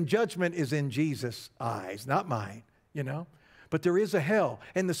 That in judgment is in Jesus' eyes, not mine, you know. But there is a hell.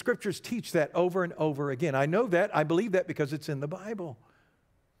 And the scriptures teach that over and over again. I know that. I believe that because it's in the Bible.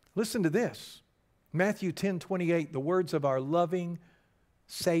 Listen to this. Matthew 10:28, the words of our loving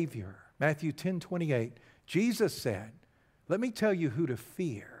Savior. Matthew 10:28. Jesus said, let me tell you who to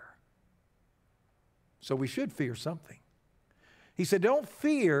fear. So we should fear something. He said, don't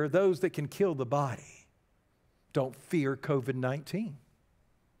fear those that can kill the body. Don't fear COVID-19.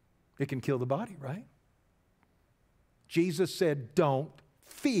 It can kill the body, right? Jesus said, don't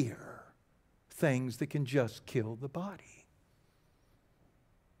fear things that can just kill the body.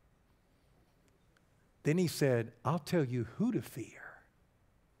 Then he said, I'll tell you who to fear.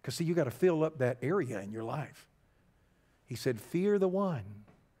 Because see, you got to fill up that area in your life. He said, fear the one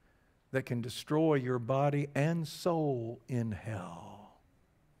that can destroy your body and soul in hell.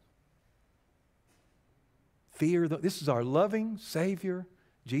 This is our loving Savior,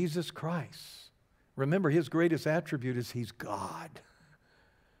 Jesus Christ. Remember, his greatest attribute is he's God.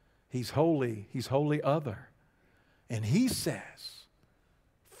 He's holy other. And he says,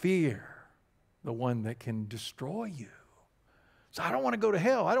 fear the one that can destroy you. So I don't want to go to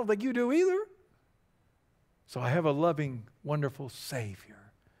hell. I don't think you do either. So I have a loving, wonderful Savior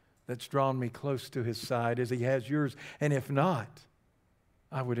that's drawn me close to his side as he has yours. And if not,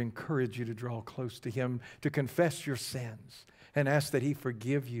 I would encourage you to draw close to him, to confess your sins and ask that he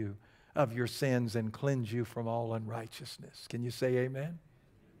forgive you of your sins and cleanse you from all unrighteousness. Can you say amen?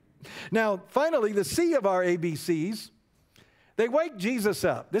 Now, finally, the C of our ABCs, they wake Jesus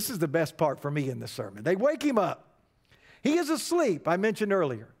up. This is the best part for me in the sermon. They wake him up. He is asleep, I mentioned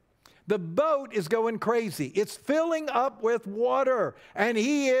earlier. The boat is going crazy. It's filling up with water, and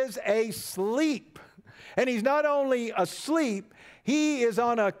he is asleep. And he's not only asleep, he is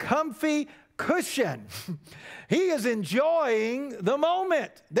on a comfy cushion. He is enjoying the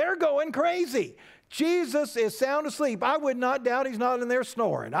moment. They're going crazy. Jesus is sound asleep. I would not doubt he's not in there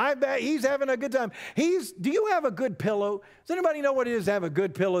snoring. I bet he's having a good time. Do you have a good pillow? Does anybody know what it is to have a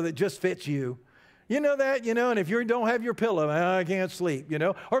good pillow that just fits you? You know that, and if you don't have your pillow, I can't sleep,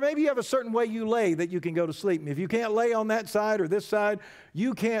 Or maybe you have a certain way you lay that you can go to sleep. And if you can't lay on that side or this side,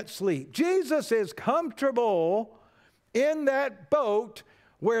 you can't sleep. Jesus is comfortable in that boat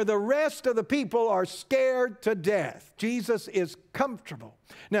where the rest of the people are scared to death. Jesus is comfortable.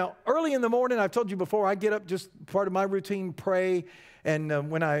 Now, early in the morning, I've told you before, I get up, just part of my routine, pray. And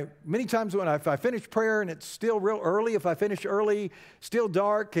many times if I finish prayer and it's still real early, if I finish early, still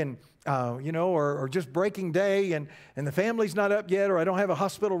dark and, or just breaking day and the family's not up yet or I don't have a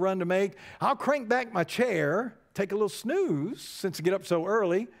hospital run to make, I'll crank back my chair, take a little snooze since I get up so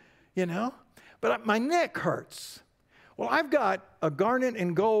early, But my neck hurts. Well, I've got a garnet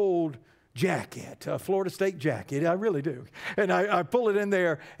and gold jacket, a Florida State jacket. I really do. And I pull it in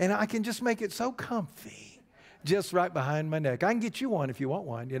there and I can just make it so comfy. just right behind my neck. I can get you one if you want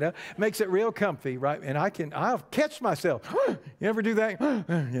one, you know. Makes it real comfy, right? And I'll catch myself. You ever do that?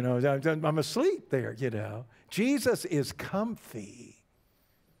 You know, I'm asleep there, you know. Jesus is comfy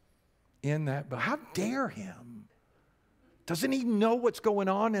in that, but how dare him? Doesn't he know what's going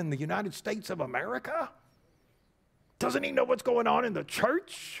on in the United States of America? Doesn't he know what's going on in the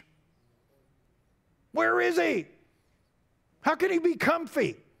church? Where is he? How can he be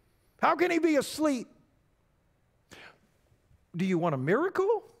comfy? How can he be asleep? Do you want a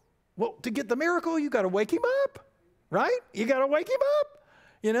miracle? Well, to get the miracle, you got to wake him up, right? You got to wake him up,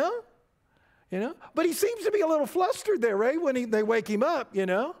 you know? But he seems to be a little flustered there, right? When they wake him up, you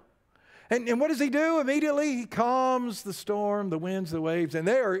know? And what does he do? Immediately, he calms the storm, the winds, the waves, and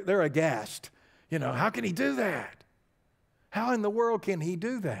they're aghast. You know, how can he do that? How in the world can he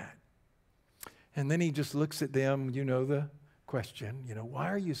do that? And then he just looks at them, you know the question, you know, why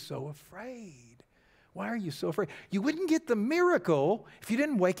are you so afraid? Why are you so afraid? You wouldn't get the miracle if you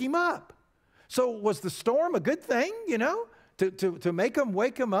didn't wake him up. So was the storm a good thing, you know, to make him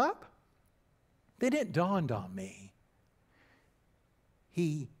wake him up? Then it dawned on me.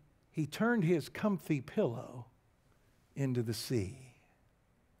 He turned his comfy pillow into the sea.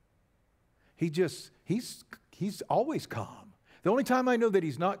 He's always calm. The only time I know that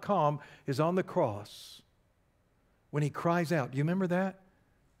he's not calm is on the cross when he cries out. Do you remember that?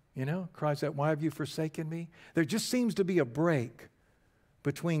 You know, cries out, why have you forsaken me? There just seems to be a break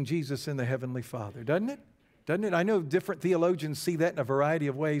between Jesus and the Heavenly Father, doesn't it? Doesn't it? I know different theologians see that in a variety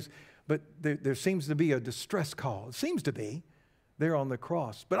of ways, but there seems to be a distress call. It seems to be there on the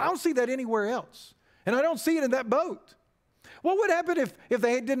cross. But I don't see that anywhere else. And I don't see it in that boat. What would happen if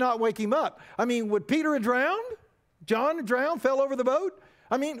they did not wake him up? I mean, would Peter have drowned? John drowned, fell over the boat?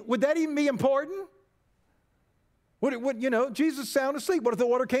 I mean, would that even be important? Would you know, Jesus sound asleep. What if the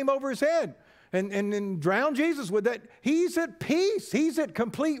water came over his head and drowned Jesus? Would that? He's at peace. He's at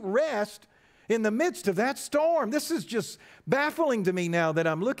complete rest in the midst of that storm. This is just baffling to me now that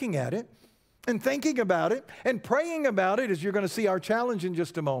I'm looking at it and thinking about it and praying about it, as you're going to see our challenge in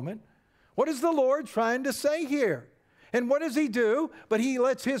just a moment. What is the Lord trying to say here? And what does he do? But he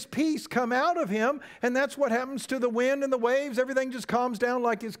lets his peace come out of him, and that's what happens to the wind and the waves. Everything just calms down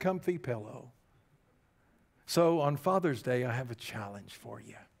like his comfy pillow. So on Father's Day, I have a challenge for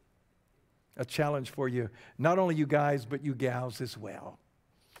you. A challenge for you, not only you guys, but you gals as well.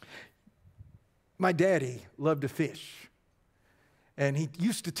 My daddy loved to fish. And he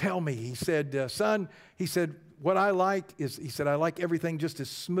used to tell me, he said, son, he said, what I like is, he said, I like everything just as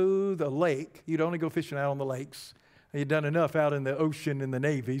smooth a lake. You'd only go fishing out on the lakes. He'd done enough out in the ocean in the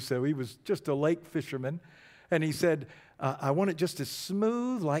Navy, so he was just a lake fisherman. And he said, I want it just as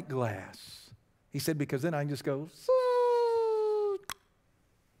smooth like glass. He said, because then I can just go,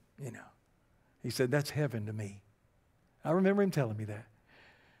 you know. He said, that's heaven to me. I remember him telling me that.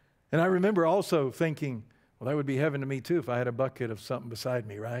 And I remember also thinking, well, that would be heaven to me too if I had a bucket of something beside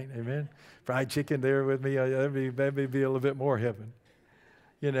me, right? Amen? Fried chicken there with me, that'd be a little bit more heaven,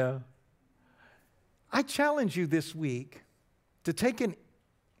 you know. I challenge you this week to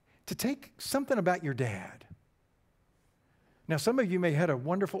take something about your dad. Now, some of you may have had a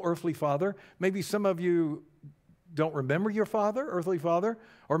wonderful earthly father. Maybe some of you don't remember your father, earthly father,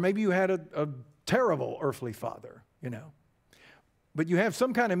 or maybe you had a terrible earthly father, you know. But you have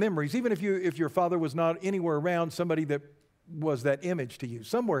some kind of memories, even if your father was not anywhere around, somebody that was that image to you,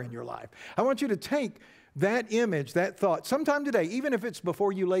 somewhere in your life. I want you to take that image, that thought, sometime today, even if it's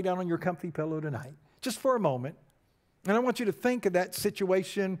before you lay down on your comfy pillow tonight, just for a moment, and I want you to think of that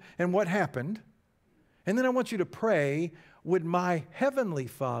situation and what happened, and then I want you to pray, would my Heavenly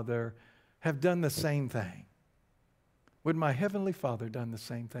Father have done the same thing? Would my Heavenly Father done the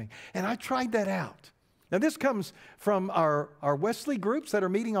same thing? And I tried that out. Now, this comes from our Wesley groups that are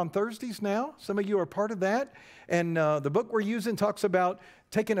meeting on Thursdays now. Some of you are part of that. And the book we're using talks about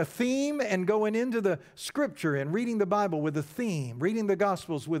taking a theme and going into the Scripture and reading the Bible with a theme, reading the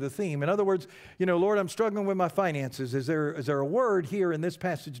Gospels with a theme. In other words, you know, Lord, I'm struggling with my finances. Is there a word here in this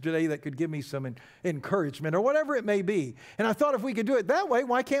passage today that could give me some encouragement or whatever it may be? And I thought if we could do it that way,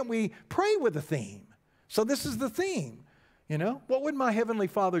 why can't we pray with a theme? So this is the theme. You know, what would my Heavenly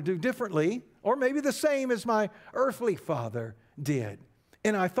Father do differently, or maybe the same as my earthly father did?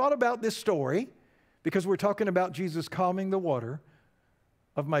 And I thought about this story because we're talking about Jesus calming the water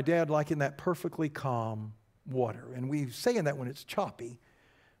of my dad like in that perfectly calm water. And we saying that when it's choppy.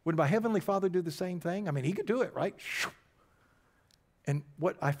 Would my Heavenly Father do the same thing? I mean, he could do it, right? And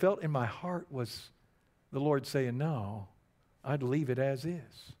what I felt in my heart was the Lord saying, no, I'd leave it as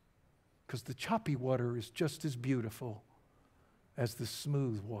is. Because the choppy water is just as beautiful as the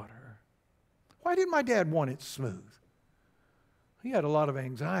smooth water. Why didn't my dad want it smooth? He had a lot of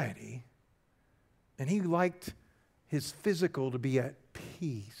anxiety, and he liked his physical to be at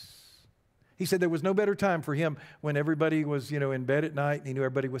peace. He said there was no better time for him when everybody was, in bed at night and he knew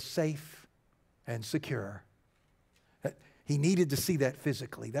everybody was safe and secure. He needed to see that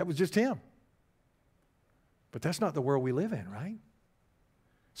physically. That was just him. But that's not the world we live in, right?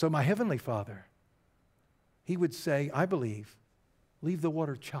 So my Heavenly Father, He would say, I believe, leave the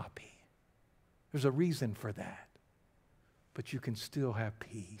water choppy. There's a reason for that. But you can still have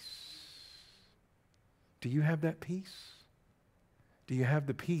peace. Do you have that peace? Do you have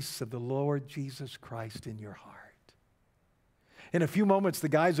the peace of the Lord Jesus Christ in your heart? In a few moments, the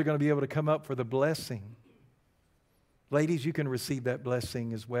guys are going to be able to come up for the blessing. Ladies, you can receive that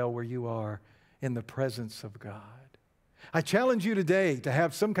blessing as well where you are in the presence of God. I challenge you today to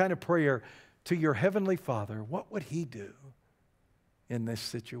have some kind of prayer to your Heavenly Father. What would He do in this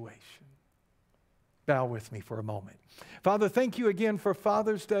situation? Bow with me for a moment. Father, thank you again for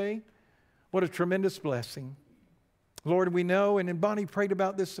Father's Day. What a tremendous blessing. Lord, we know, and Bonnie prayed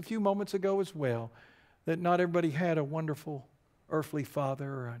about this a few moments ago as well, that not everybody had a wonderful earthly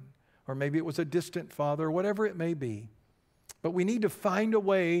father, or maybe it was a distant father, or whatever it may be. But we need to find a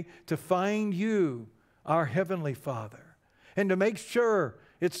way to find you, our Heavenly Father, and to make sure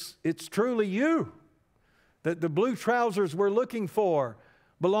it's truly you, that the blue trousers we're looking for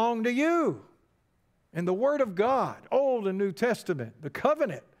belong to you. And the Word of God, Old and New Testament, the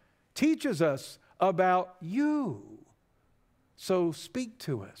covenant, teaches us about you. So speak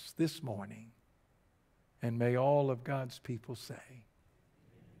to us this morning, and may all of God's people say,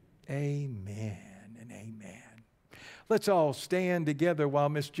 amen and amen. Let's all stand together while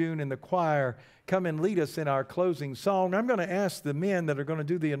Miss June and the choir come and lead us in our closing song. I'm going to ask the men that are going to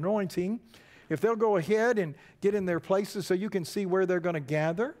do the anointing if they'll go ahead and get in their places so you can see where they're going to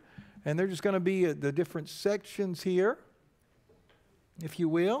gather. And they're just going to be at the different sections here, if you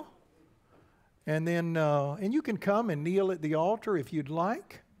will. And then, and you can come and kneel at the altar if you'd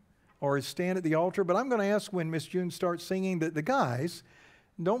like, or stand at the altar. But I'm going to ask when Miss June starts singing that the guys,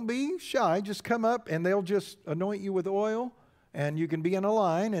 don't be shy. Just come up and they'll just anoint you with oil. And you can be in a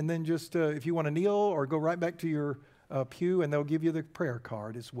line. And then just, if you want to kneel or go right back to your pew, and they'll give you the prayer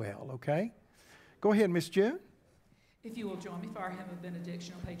card as well, okay? Go ahead, Miss June. If you will join me for our hymn of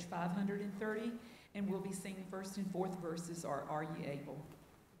benediction on page 530, and we'll be singing first and fourth verses, Are Ye Able?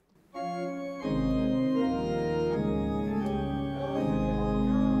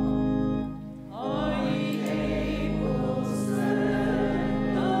 Are ye able,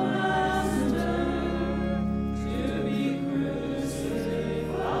 said the Master, to be crucified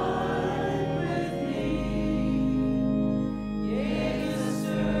with me? Yea, the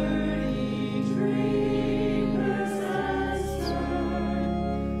sturdy dreamers answered,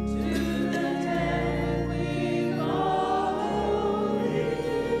 to the death we follow thee.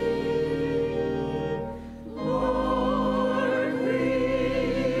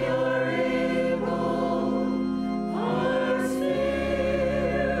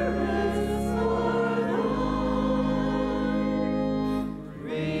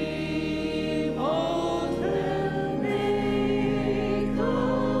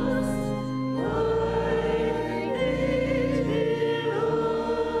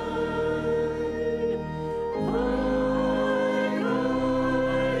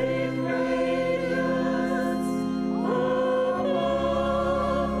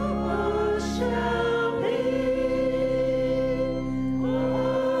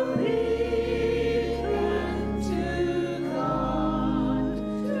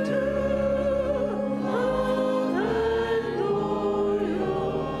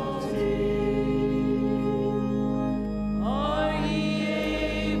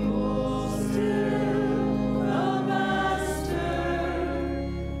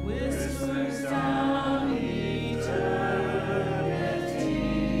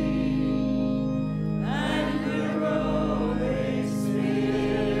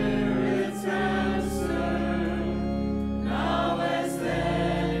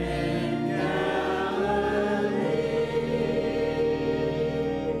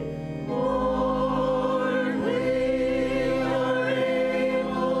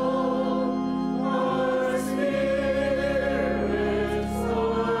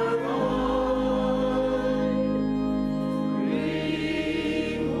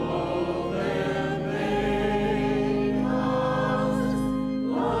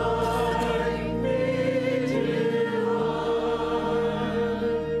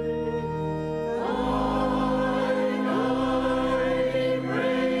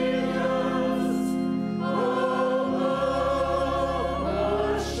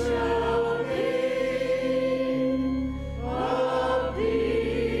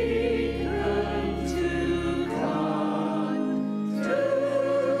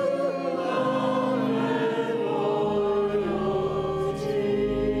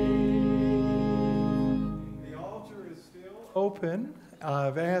 open,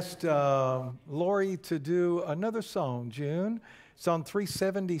 I've asked Lori to do another song, June. It's on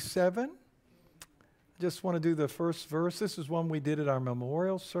 377. Just want to do the first verse. This is one we did at our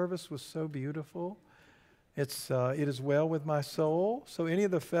memorial service. It was so beautiful. It is well with my soul. So any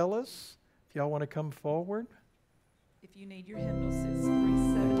of the fellas, if y'all want to come forward. If you need your hymnals, it's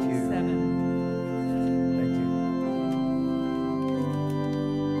 377.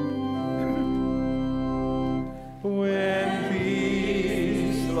 When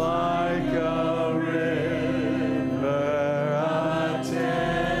peace like a river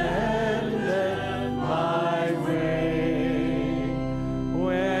attended my way,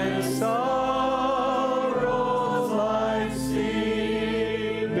 when sorrows like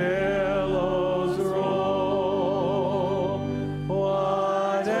sea billows roll,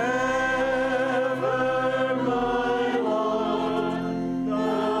 whatever my lot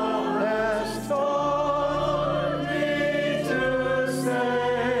thou hast taught me to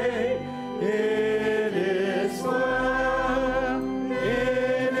say, it is well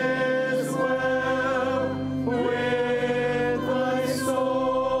with my soul.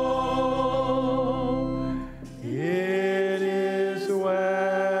 It is well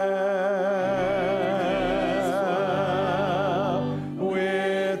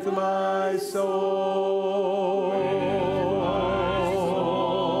with my soul.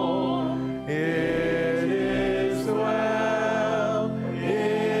 It is well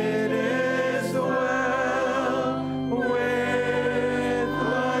with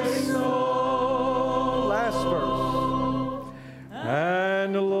my soul. Last verse.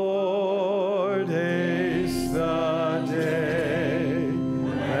 And Lord, haste the day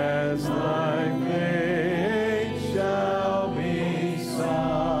as thy face shall be sight.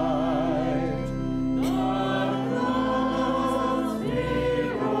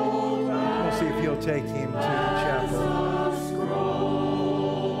 We'll see if you'll take him to the chapel.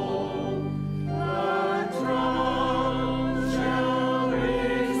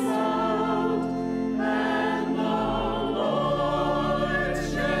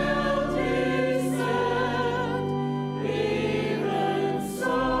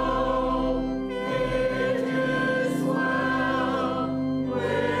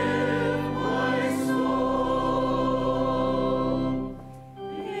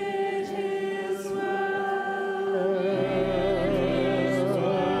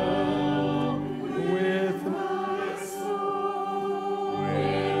 With my soul,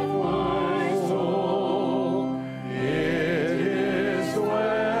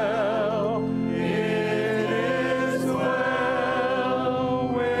 it is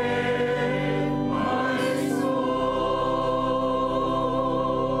well with my soul.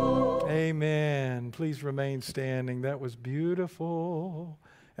 Amen. Please remain standing. That was beautiful.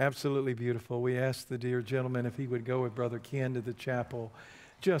 Absolutely beautiful. We asked the dear gentleman if he would go with Brother Ken to the chapel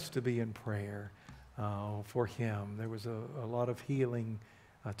just to be in prayer for him. There was a lot of healing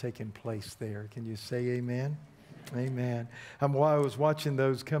taking place there. Can you say amen? Amen. While I was watching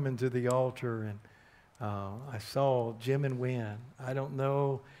those coming to the altar, and I saw Jim and Wynn. I don't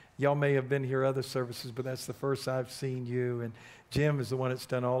know, y'all may have been here other services, but that's the first I've seen you. And Jim is the one that's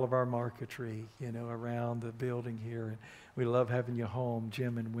done all of our marquetry, around the building here. And we love having you home,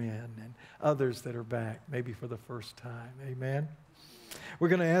 Jim and Wynn, and others that are back, maybe for the first time. Amen. We're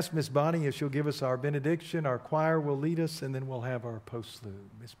going to ask Miss Bonnie if she'll give us our benediction. Our choir will lead us, and then we'll have our postlude.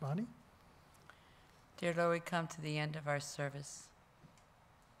 Miss Bonnie? Dear Lord, we come to the end of our service.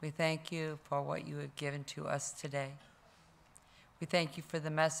 We thank you for what you have given to us today. We thank you for the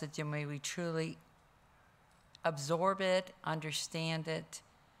message, and may we truly absorb it, understand it,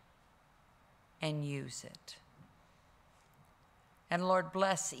 and use it. And Lord,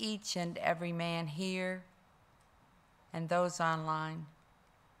 bless each and every man here and those online,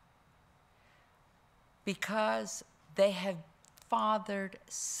 because they have fathered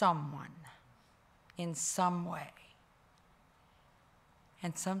someone in some way.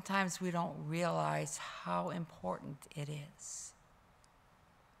 And sometimes we don't realize how important it is.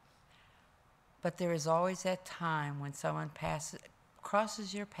 But there is always that time when someone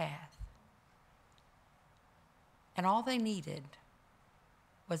crosses your path, and all they needed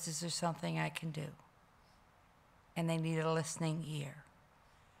was, is there something I can do? And they needed a listening ear.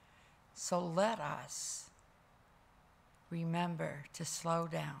 So let us remember to slow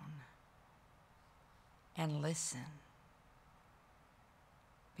down and listen,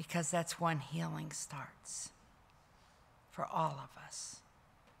 because that's when healing starts for all of us.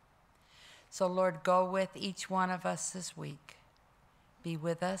 So Lord, go with each one of us this week. Be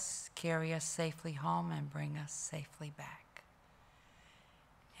with us, carry us safely home, and bring us safely back.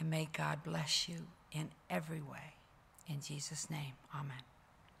 And may God bless you in every way. In Jesus' name, amen.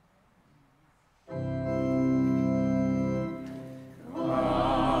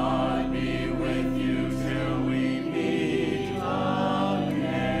 God be with you till we meet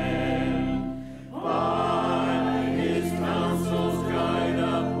again. By his counsels guide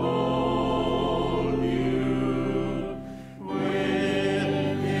uphold you.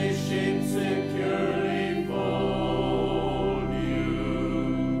 With his sheep securely fold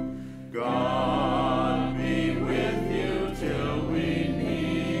you. God be with you till we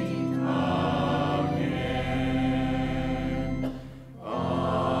meet again.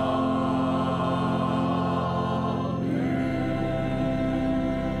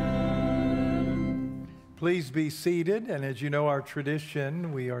 Please be seated, and as you know our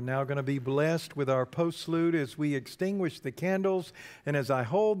tradition, we are now going to be blessed with our postlude as we extinguish the candles, and as I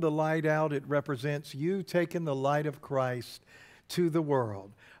hold the light out, it represents you taking the light of Christ to the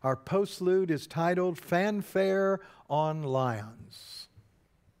world. Our postlude is titled Fanfare on Lions.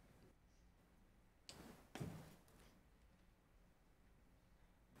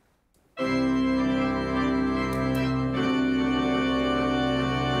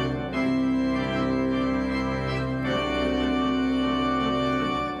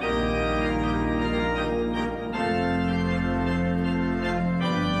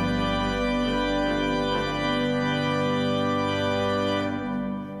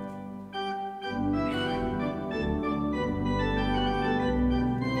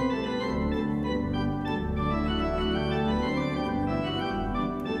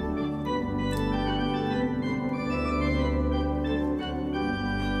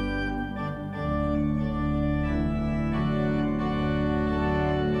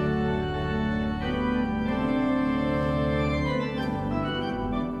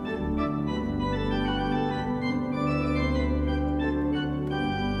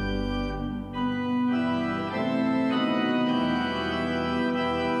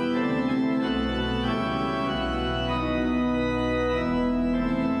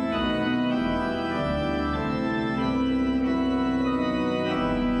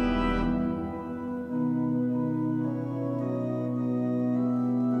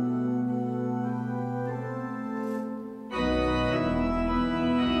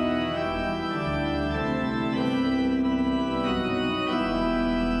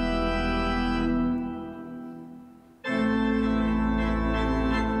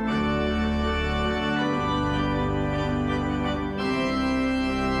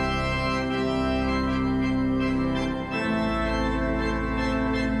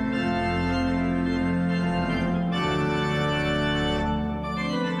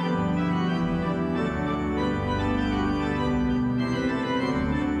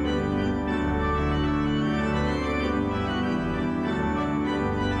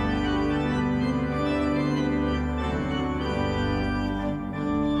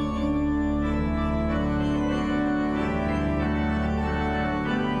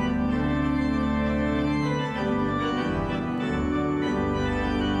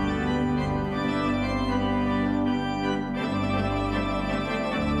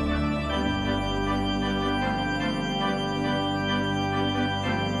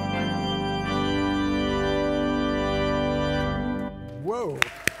 Whoa.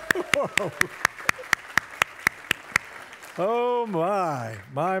 Oh, my.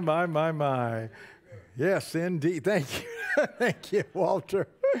 My. Yes, indeed. Thank you. Thank you, Walter.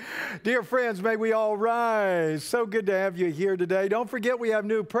 Dear friends, may we all rise. So good to have you here today. Don't forget we have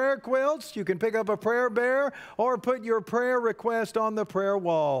new prayer quilts. You can pick up a prayer bear or put your prayer request on the prayer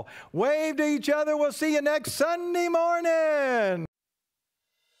wall. Wave to each other. We'll see you next Sunday morning.